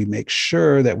enzymes, we make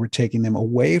sure that we're taking them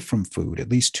away from food, at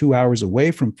least 2 hours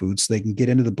away from food, so they can get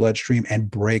into the bloodstream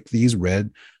and break these red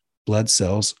blood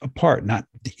cells apart, not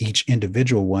each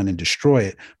individual one and destroy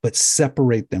it, but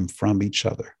separate them from each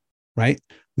other, right?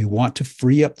 We want to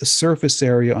free up the surface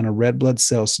area on a red blood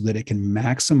cell so that it can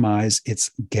maximize its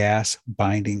gas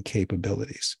binding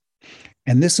capabilities.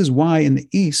 And this is why in the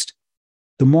East,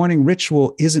 the morning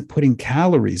ritual isn't putting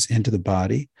calories into the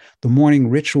body. The morning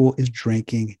ritual is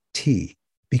drinking tea,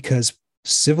 because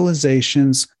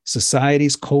civilizations,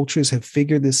 societies, cultures have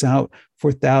figured this out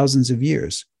for thousands of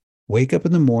years. Wake up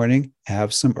in the morning,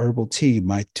 have some herbal tea.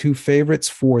 My two favorites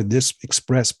for this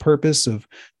express purpose of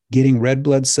getting red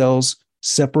blood cells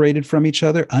separated from each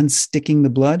other, unsticking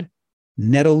the blood,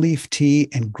 nettle leaf tea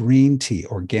and green tea,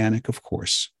 organic, of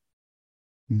course.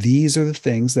 These are the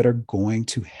things that are going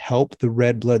to help the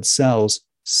red blood cells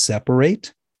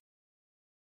separate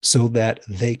so that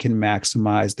they can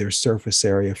maximize their surface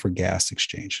area for gas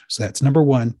exchange. So that's number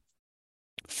one,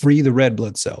 free the red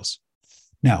blood cells.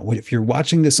 Now, if you're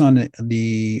watching this on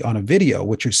a video,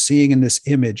 what you're seeing in this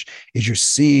image is you're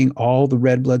seeing all the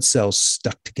red blood cells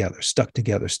stuck together,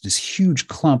 this huge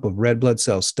clump of red blood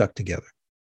cells stuck together.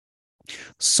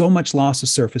 So much loss of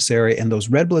surface area, and those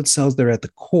red blood cells that are at the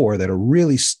core that are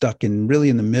really stuck in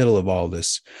the middle of all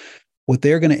this, what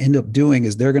they're going to end up doing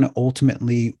is they're going to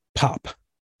ultimately pop,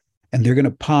 and they're going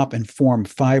to pop and form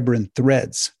fibrin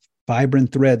threads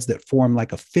that form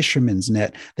like a fisherman's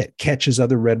net that catches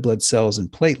other red blood cells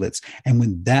and platelets. And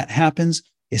when that happens,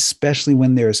 especially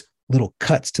when there's little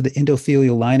cuts to the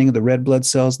endothelial lining of the red blood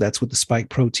cells, that's what the spike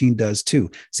protein does too.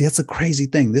 See, that's a crazy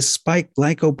thing. This spike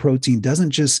glycoprotein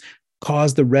doesn't just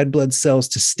cause the red blood cells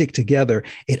to stick together.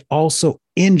 It also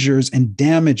injures and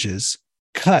damages,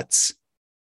 cuts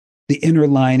the inner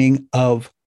lining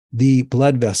of the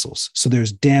blood vessels. So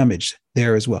there's damage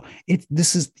there as well.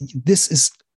 This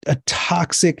is a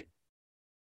toxic,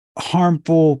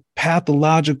 harmful,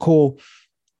 pathological,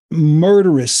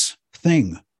 murderous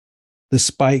thing, the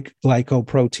spike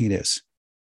glycoprotein is.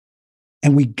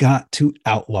 And we got to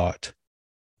outlaw it.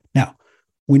 Now,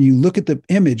 when you look at the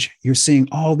image, you're seeing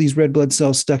all these red blood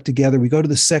cells stuck together. We go to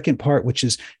the second part, which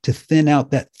is to thin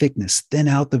out that thickness, thin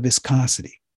out the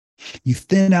viscosity. You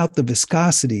thin out the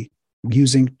viscosity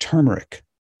using turmeric,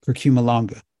 curcuma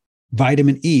longa,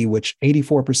 vitamin E, which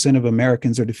 84% of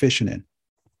Americans are deficient in,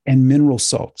 and mineral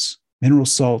salts.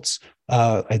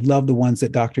 I love the ones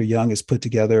that Dr. Young has put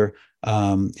together,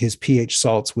 his pH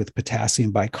salts with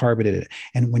potassium bicarbonate in it.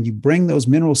 And when you bring those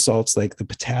mineral salts, like the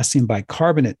potassium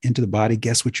bicarbonate, into the body,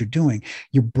 guess what you're doing?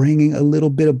 You're bringing a little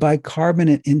bit of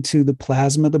bicarbonate into the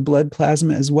plasma, the blood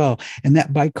plasma as well. And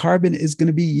that bicarbonate is going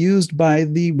to be used by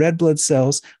the red blood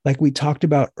cells, like we talked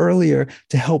about earlier,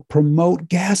 to help promote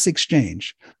gas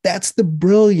exchange. That's the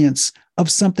brilliance of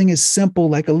something as simple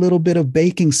like a little bit of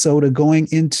baking soda going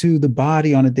into the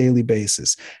body on a daily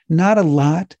basis. Not a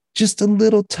lot, just a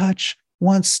little touch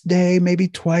once a day, maybe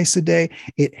twice a day.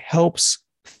 It helps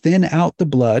thin out the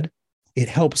blood. It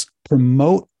helps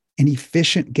promote an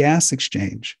efficient gas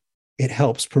exchange. It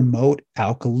helps promote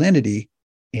alkalinity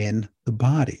in the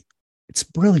body. It's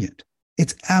brilliant.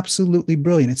 It's absolutely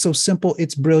brilliant. It's so simple.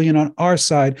 It's brilliant on our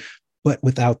side, but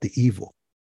without the evil.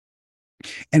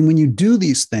 And when you do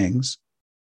these things,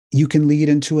 you can lead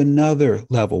into another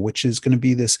level, which is going to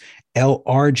be this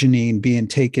L-arginine being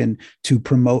taken to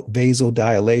promote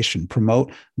vasodilation,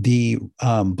 promote the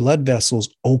blood vessels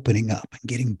opening up and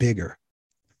getting bigger.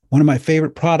 One of my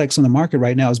favorite products on the market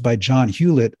right now is by John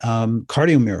Hewlett,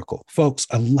 Cardio Miracle. Folks,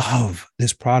 I love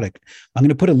this product. I'm going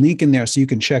to put a link in there so you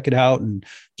can check it out and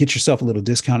get yourself a little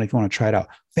discount if you want to try it out.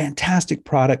 Fantastic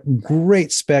product,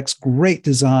 great specs, great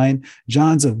design.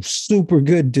 John's a super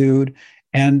good dude.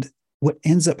 And what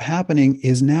ends up happening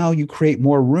is now you create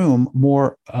more room,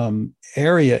 more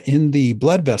area in the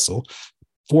blood vessel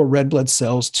for red blood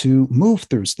cells to move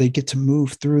through. So they get to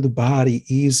move through the body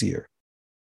easier.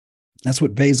 That's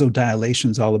what vasodilation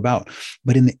is all about.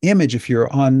 But in the image, if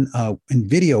you're on in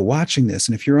video watching this,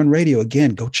 and if you're on radio,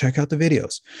 again, go check out the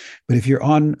videos. But if you're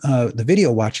on the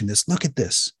video watching this, look at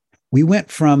this. We went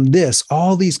from this,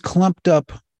 all these clumped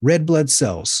up red blood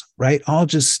cells, right? All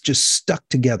just stuck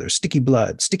together, sticky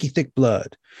blood, sticky, thick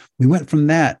blood. We went from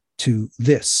that to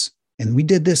this. And we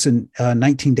did this in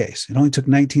 19 days. It only took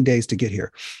 19 days to get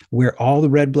here, where all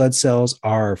the red blood cells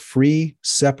are free,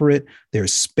 separate.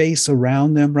 There's space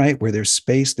around them, right? Where there's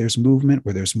space, there's movement.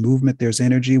 Where there's movement, there's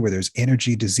energy. Where there's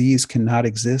energy, disease cannot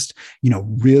exist.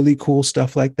 Really cool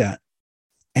stuff like that.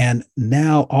 And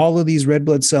now all of these red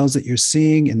blood cells that you're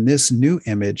seeing in this new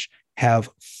image have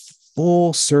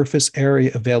full surface area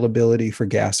availability for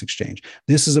gas exchange.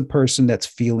 This is a person that's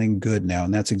feeling good now.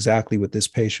 And that's exactly what this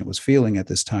patient was feeling at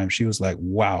this time. She was like,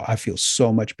 wow, I feel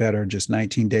so much better just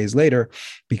 19 days later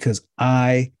because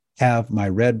I have my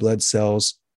red blood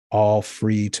cells all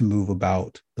free to move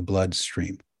about the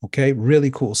bloodstream. Okay,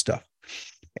 really cool stuff.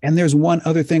 And there's one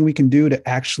other thing we can do to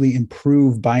actually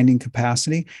improve binding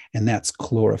capacity, and that's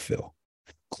chlorophyll.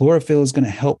 Chlorophyll is going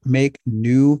to help make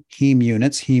new heme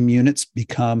units. Heme units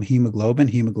become hemoglobin.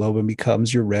 Hemoglobin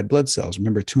becomes your red blood cells.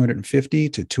 Remember, 250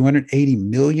 to 280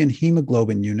 million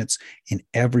hemoglobin units in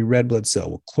every red blood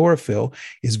cell. Well, chlorophyll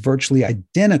is virtually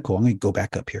identical. I'm going to go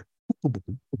back up here.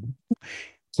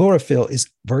 Chlorophyll is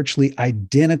virtually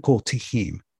identical to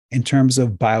heme in terms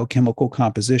of biochemical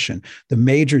composition. The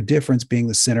major difference being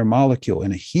the center molecule.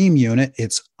 In a heme unit,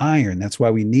 it's iron. That's why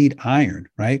we need iron,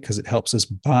 right? Because it helps us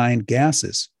bind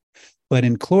gases. But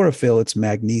in chlorophyll, it's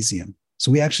magnesium.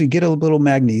 So we actually get a little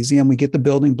magnesium. We get the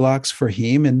building blocks for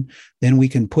heme, and then we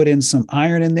can put in some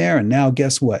iron in there. And now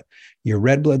guess what? Your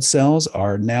red blood cells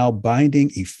are now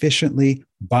binding efficiently,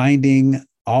 binding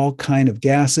all kind of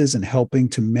gases and helping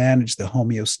to manage the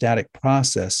homeostatic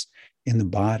process in the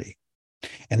body.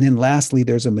 And then lastly,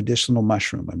 there's a medicinal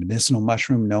mushroom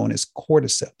known as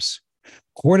cordyceps.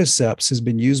 Cordyceps has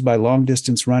been used by long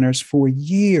distance runners for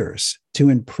years to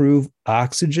improve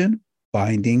oxygen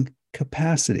binding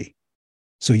capacity.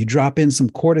 So you drop in some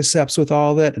cordyceps with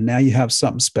all that, and now you have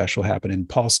something special happening.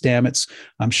 Paul Stamets,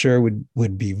 I'm sure,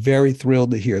 would be very thrilled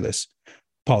to hear this.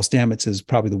 Paul Stamets is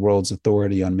probably the world's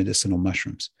authority on medicinal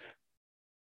mushrooms.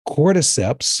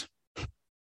 Cordyceps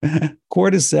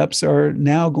are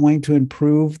now going to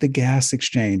improve the gas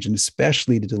exchange and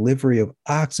especially the delivery of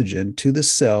oxygen to the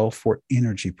cell for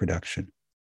energy production.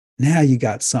 Now you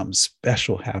got something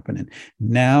special happening.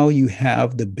 Now you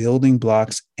have the building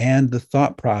blocks and the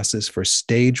thought process for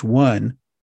stage one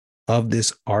of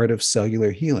this art of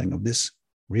cellular healing, of this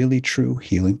really true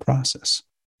healing process.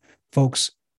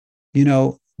 Folks,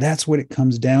 that's what it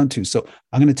comes down to. So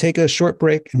I'm going to take a short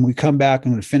break, and when we come back,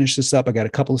 I'm going to finish this up. I got a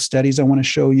couple of studies I want to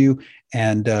show you.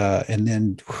 And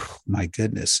then, my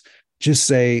goodness, just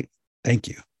say thank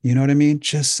you. You know what I mean?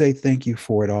 Just say thank you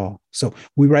for it all. So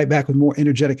we'll be right back with more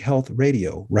Energetic Health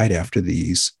Radio right after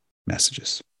these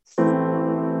messages.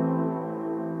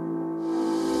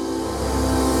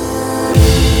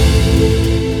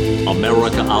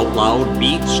 America Out Loud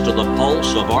beats to the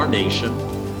pulse of our nation.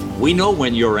 We know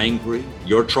when you're angry,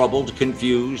 you're troubled,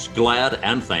 confused, glad,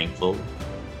 and thankful.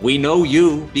 We know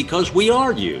you because we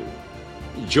are you.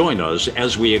 Join us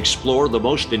as we explore the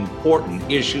most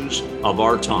important issues of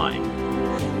our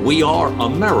time. We are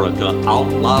America Out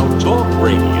Loud Talk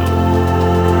Radio.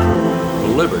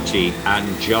 Liberty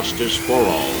and justice for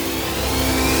all.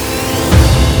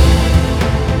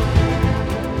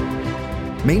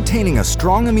 Maintaining a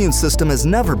strong immune system has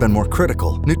never been more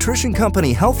critical. Nutrition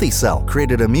company Healthy Cell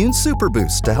created Immune Super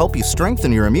Boost to help you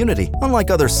strengthen your immunity.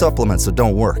 Unlike other supplements that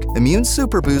don't work, Immune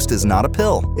Super Boost is not a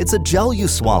pill. It's a gel you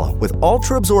swallow with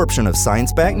ultra absorption of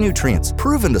science-backed nutrients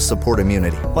proven to support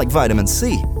immunity, like vitamin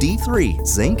C, D3,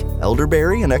 zinc,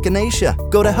 elderberry, and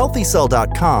echinacea. Go to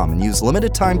healthycell.com and use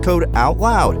limited time code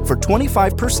OUTLOUD for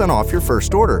 25% off your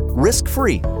first order.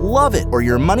 Risk-free. Love it or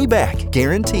your money back.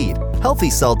 Guaranteed.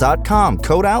 healthycell.com,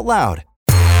 code OUTLOUD.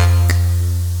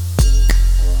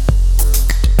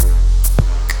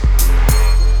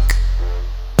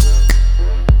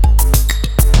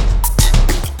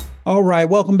 All right,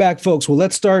 welcome back, folks. Well,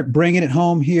 let's start bringing it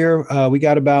home here. We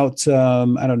got about, 8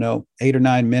 or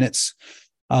 9 minutes.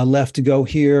 left to go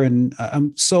here. And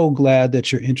I'm so glad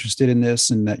that you're interested in this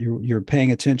and that you're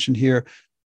paying attention here.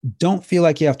 Don't feel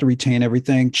like you have to retain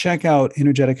everything. Check out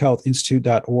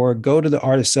energetichealthinstitute.org. Go to the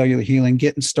Art of Cellular Healing,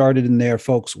 getting started in there,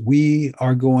 folks. We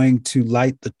are going to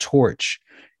light the torch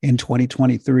in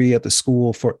 2023 at the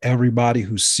school for everybody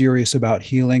who's serious about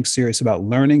healing, serious about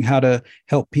learning how to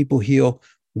help people heal.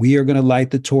 We are going to light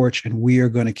the torch and we are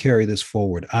going to carry this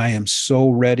forward. I am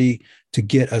so ready to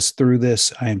get us through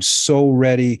this. I am so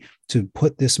ready to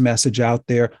put this message out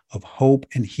there of hope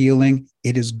and healing.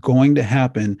 It is going to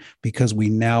happen because we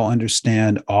now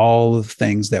understand all of the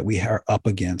things that we are up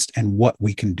against and what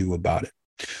we can do about it.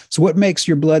 So what makes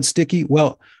your blood sticky?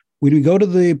 Well, when we go to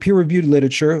the peer-reviewed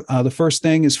literature, the first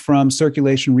thing is from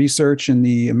Circulation Research in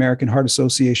the American Heart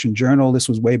Association Journal. This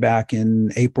was way back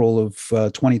in April of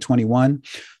 2021.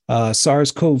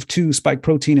 SARS-CoV-2 spike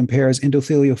protein impairs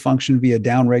endothelial function via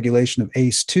downregulation of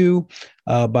ACE2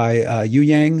 by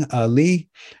Yu-Yang Li.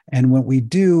 And what we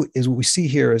do is what we see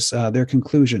here is their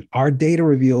conclusion. Our data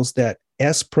reveals that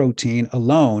S protein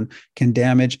alone can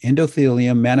damage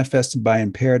endothelium manifested by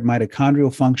impaired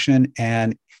mitochondrial function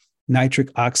and nitric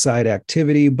oxide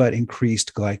activity, but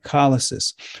increased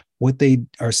glycolysis. What they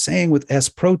are saying with S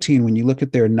protein, when you look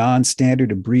at their non-standard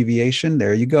abbreviation,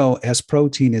 there you go. S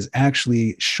protein is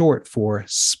actually short for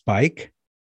spike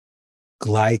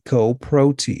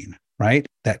glycoprotein, right?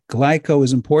 That glyco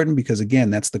is important because, again,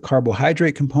 that's the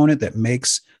carbohydrate component that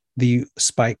makes the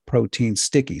spike protein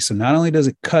sticky. So not only does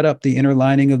it cut up the inner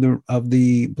lining of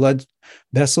the blood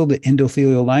vessel, the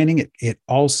endothelial lining, it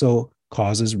also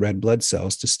causes red blood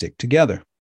cells to stick together.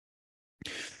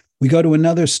 We go to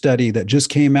another study that just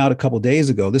came out a couple of days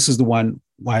ago. This is the one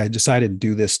why I decided to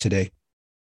do this today.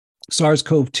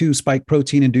 SARS-CoV-2 spike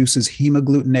protein induces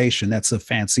hemagglutination. That's a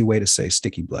fancy way to say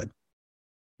sticky blood.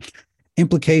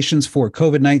 Implications for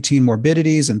COVID-19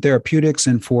 morbidities and therapeutics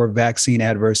and for vaccine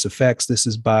adverse effects. This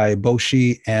is by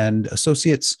Boshi and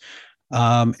Associates.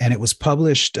 And it was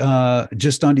published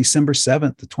just on December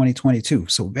 7th, 2022.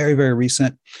 So very, very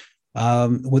recent.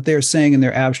 What they're saying in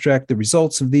their abstract, the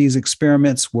results of these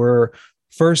experiments were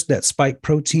first that spike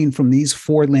protein from these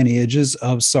 4 lineages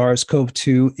of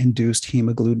SARS-CoV-2 induced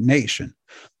hemagglutination.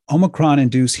 Omicron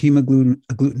induced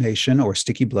hemagglutination or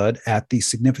sticky blood at the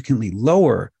significantly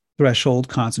lower threshold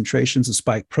concentrations of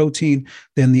spike protein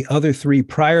than the other 3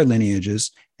 prior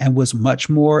lineages and was much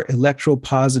more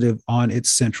electropositive on its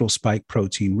central spike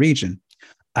protein region.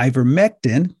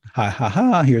 Ivermectin,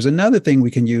 here's another thing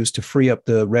we can use to free up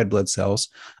the red blood cells.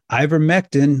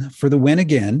 Ivermectin, for the win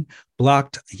again,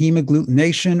 blocked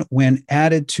hemagglutination when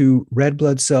added to red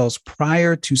blood cells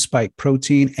prior to spike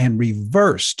protein and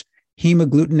reversed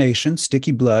hemagglutination,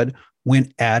 sticky blood,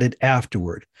 when added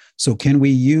afterward. So can we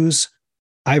use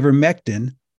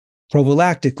ivermectin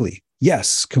prophylactically?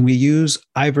 Yes. Can we use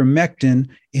ivermectin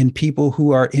in people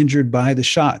who are injured by the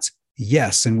shots?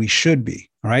 Yes, and we should be.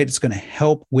 All right. It's going to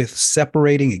help with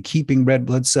separating and keeping red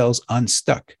blood cells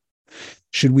unstuck.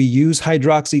 Should we use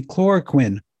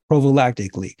hydroxychloroquine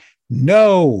prophylactically?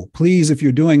 No, please. If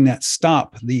you're doing that,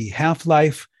 stop. The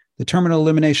half-life, the terminal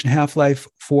elimination half-life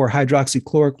for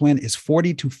hydroxychloroquine is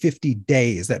 40 to 50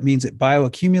 days. That means it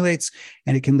bioaccumulates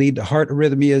and it can lead to heart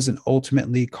arrhythmias and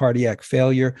ultimately cardiac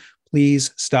failure.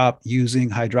 Please stop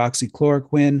using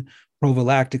hydroxychloroquine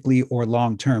prophylactically or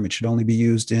long-term. It should only be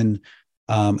used in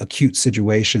acute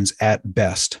situations at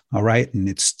best. All right. And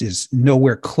it's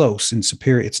nowhere close and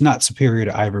superior. It's not superior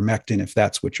to ivermectin if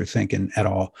that's what you're thinking at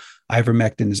all.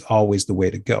 Ivermectin is always the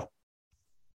way to go.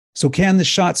 So can the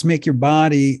shots make your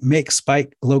body make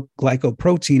spike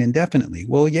glycoprotein indefinitely?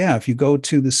 Well, yeah. If you go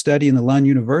to the study in the Lund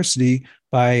University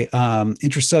by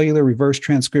intracellular reverse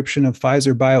transcription of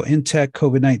Pfizer BioNTech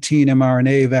COVID-19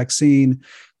 mRNA vaccine,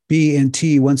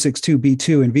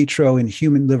 BNT162b2 in vitro in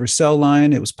human liver cell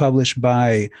line. It was published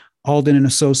by Alden and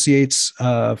Associates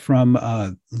from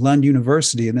Lund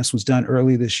University, and this was done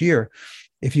early this year.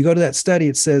 If you go to that study,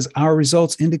 it says our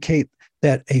results indicate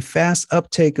that a fast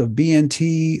uptake of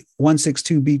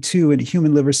BNT162b2 in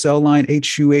human liver cell line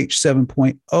HUH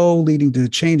 7.0, leading to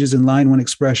changes in line 1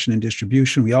 expression and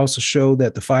distribution. We also show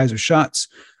that the Pfizer shots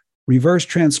reverse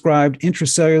transcribed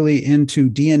intracellularly into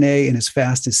DNA in as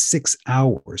fast as 6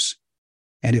 hours.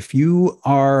 And if you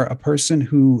are a person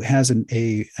who has a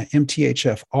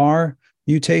MTHFR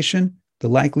mutation, the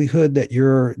likelihood that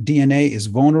your DNA is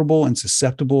vulnerable and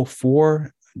susceptible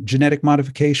for genetic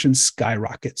modification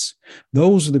skyrockets.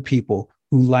 Those are the people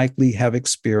who likely have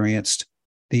experienced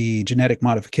the genetic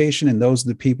modification, and those are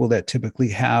the people that typically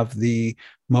have the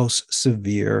most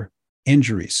severe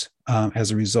injuries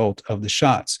as a result of the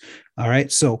shots. All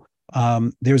right. So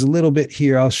There's a little bit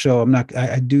here I'll show.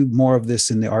 I do more of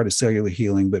this in the art of cellular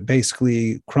healing, but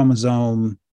basically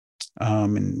chromosome,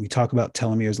 and we talk about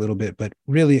telomeres a little bit, but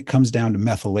really it comes down to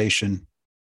methylation.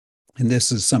 And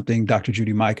this is something Dr.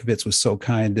 Judy Mikovits was so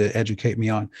kind to educate me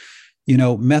on. You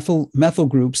know, methyl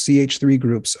groups, CH3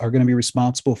 groups, are going to be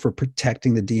responsible for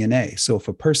protecting the DNA. So if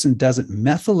a person doesn't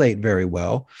methylate very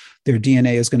well, their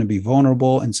DNA is going to be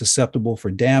vulnerable and susceptible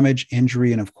for damage,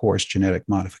 injury, and of course, genetic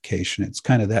modification. It's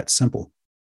kind of that simple.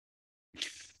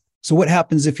 So what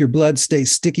happens if your blood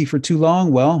stays sticky for too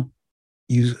long? Well,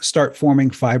 you start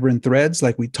forming fibrin threads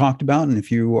like we talked about. And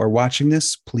if you are watching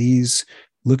this, please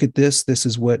look at this. This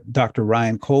is what Dr.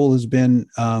 Ryan Cole has been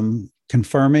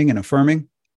confirming and affirming.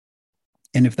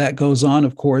 And if that goes on,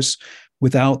 of course,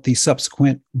 without the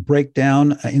subsequent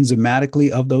breakdown enzymatically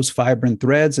of those fibrin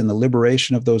threads and the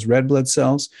liberation of those red blood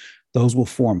cells, those will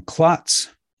form clots.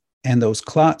 And those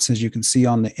clots, as you can see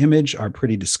on the image, are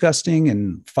pretty disgusting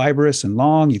and fibrous and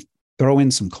long. You throw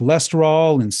in some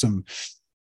cholesterol and some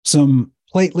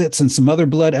platelets and some other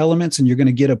blood elements, and you're going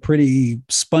to get a pretty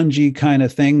spongy kind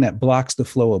of thing that blocks the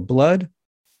flow of blood.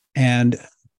 And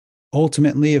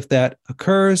ultimately, if that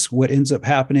occurs, what ends up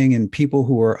happening in people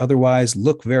who are otherwise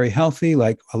look very healthy,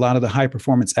 like a lot of the high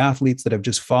performance athletes that have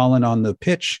just fallen on the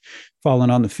pitch, fallen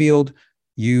on the field,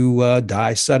 you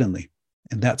die suddenly.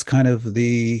 And that's kind of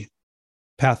the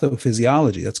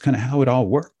pathophysiology. That's kind of how it all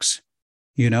works.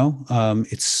 You know,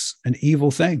 it's an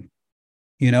evil thing,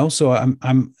 you know, so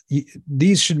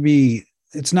these should be,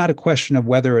 it's not a question of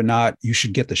whether or not you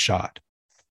should get the shot.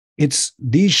 It's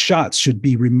these shots should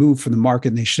be removed from the market,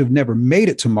 and they should have never made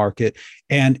it to market.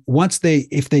 And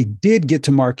if they did get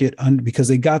to market because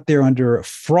they got there under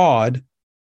fraud,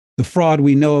 the fraud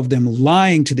we know of them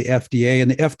lying to the FDA and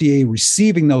the FDA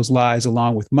receiving those lies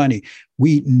along with money.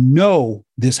 We know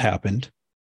this happened.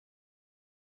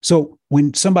 So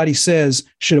when somebody says,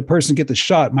 should a person get the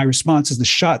shot? My response is the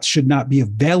shot should not be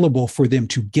available for them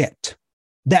to get.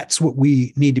 That's what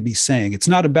we need to be saying. It's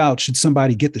not about should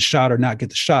somebody get the shot or not get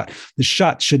the shot. The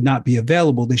shot should not be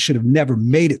available. They should have never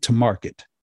made it to market.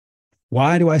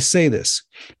 Why do I say this?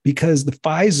 Because the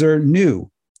Pfizer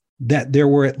knew that there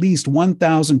were at least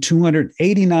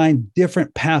 1,289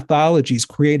 different pathologies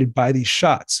created by these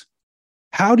shots.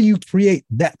 How do you create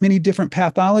that many different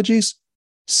pathologies?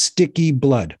 Sticky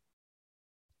blood.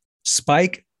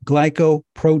 Spike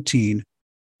glycoprotein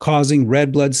causing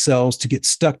red blood cells to get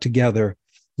stuck together,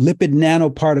 lipid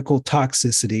nanoparticle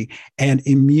toxicity, and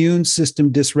immune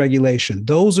system dysregulation.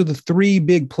 Those are the three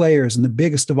big players, and the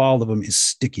biggest of all of them is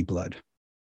sticky blood.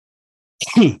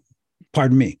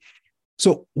 Pardon me.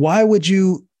 So why would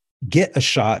you get a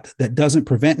shot that doesn't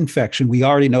prevent infection? We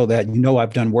already know that. You know,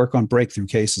 I've done work on breakthrough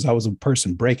cases. I was a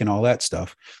person breaking all that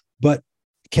stuff, but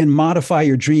can modify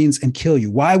your genes and kill you.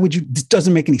 Why would you? This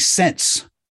doesn't make any sense.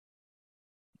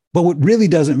 But what really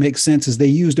doesn't make sense is they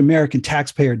used American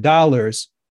taxpayer dollars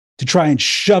to try and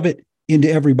shove it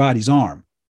into everybody's arm.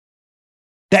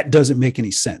 That doesn't make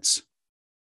any sense.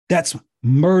 That's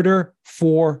murder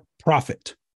for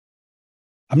profit.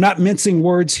 I'm not mincing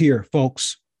words here,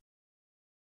 folks.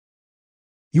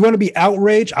 You want to be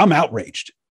outraged? I'm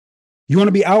outraged. You want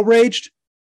to be outraged?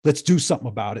 Let's do something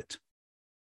about it.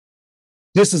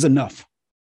 This is enough.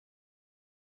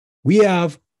 We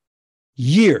have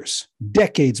years,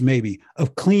 decades maybe,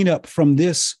 of cleanup from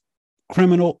this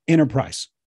criminal enterprise.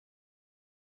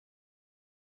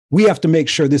 We have to make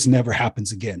sure this never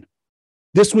happens again.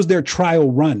 This was their trial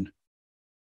run.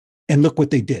 And look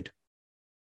what they did.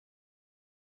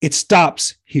 It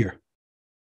stops here.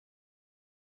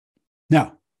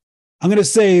 Now, I'm going to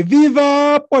say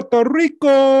Viva Puerto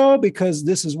Rico, because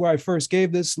this is where I first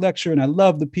gave this lecture, and I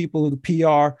love the people of the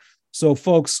PR. So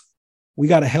folks, we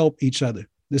got to help each other.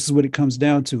 This is what it comes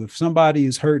down to. If somebody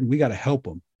is hurting, we got to help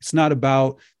them. It's not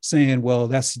about saying, well,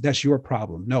 that's your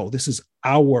problem. No, this is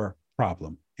our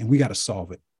problem, and we got to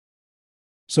solve it.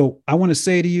 So I want to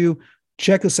say to you,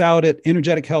 check us out at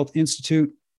Energetic Health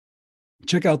Institute.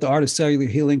 Check out the Art of Cellular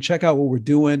Healing. Check out what we're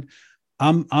doing.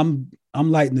 I'm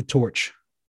lighting the torch.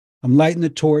 I'm lighting the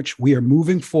torch. We are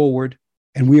moving forward,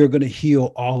 and we are going to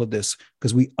heal all of this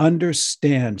because we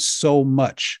understand so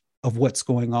much of what's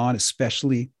going on,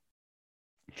 especially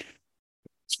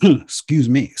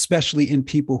especially in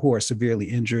people who are severely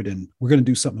injured, and we're going to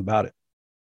do something about it.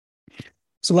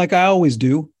 So like I always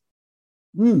do,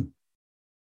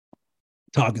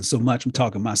 talking so much, I'm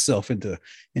talking myself into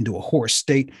a hoarse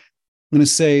state. I'm going to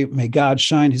say, may God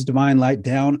shine his divine light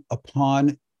down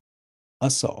upon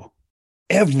us all,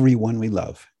 everyone we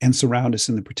love, and surround us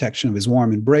in the protection of his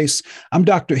warm embrace. I'm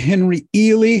Dr. Henry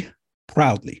Ely,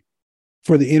 proudly,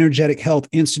 for the Energetic Health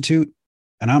Institute,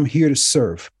 and I'm here to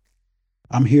serve.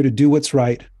 I'm here to do what's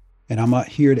right, and I'm out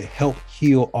here to help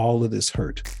heal all of this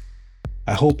hurt.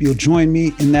 I hope you'll join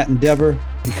me in that endeavor,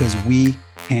 because we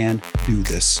can do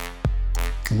this.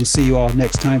 And we'll see you all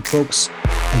next time, folks.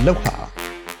 Aloha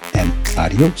and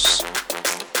adios.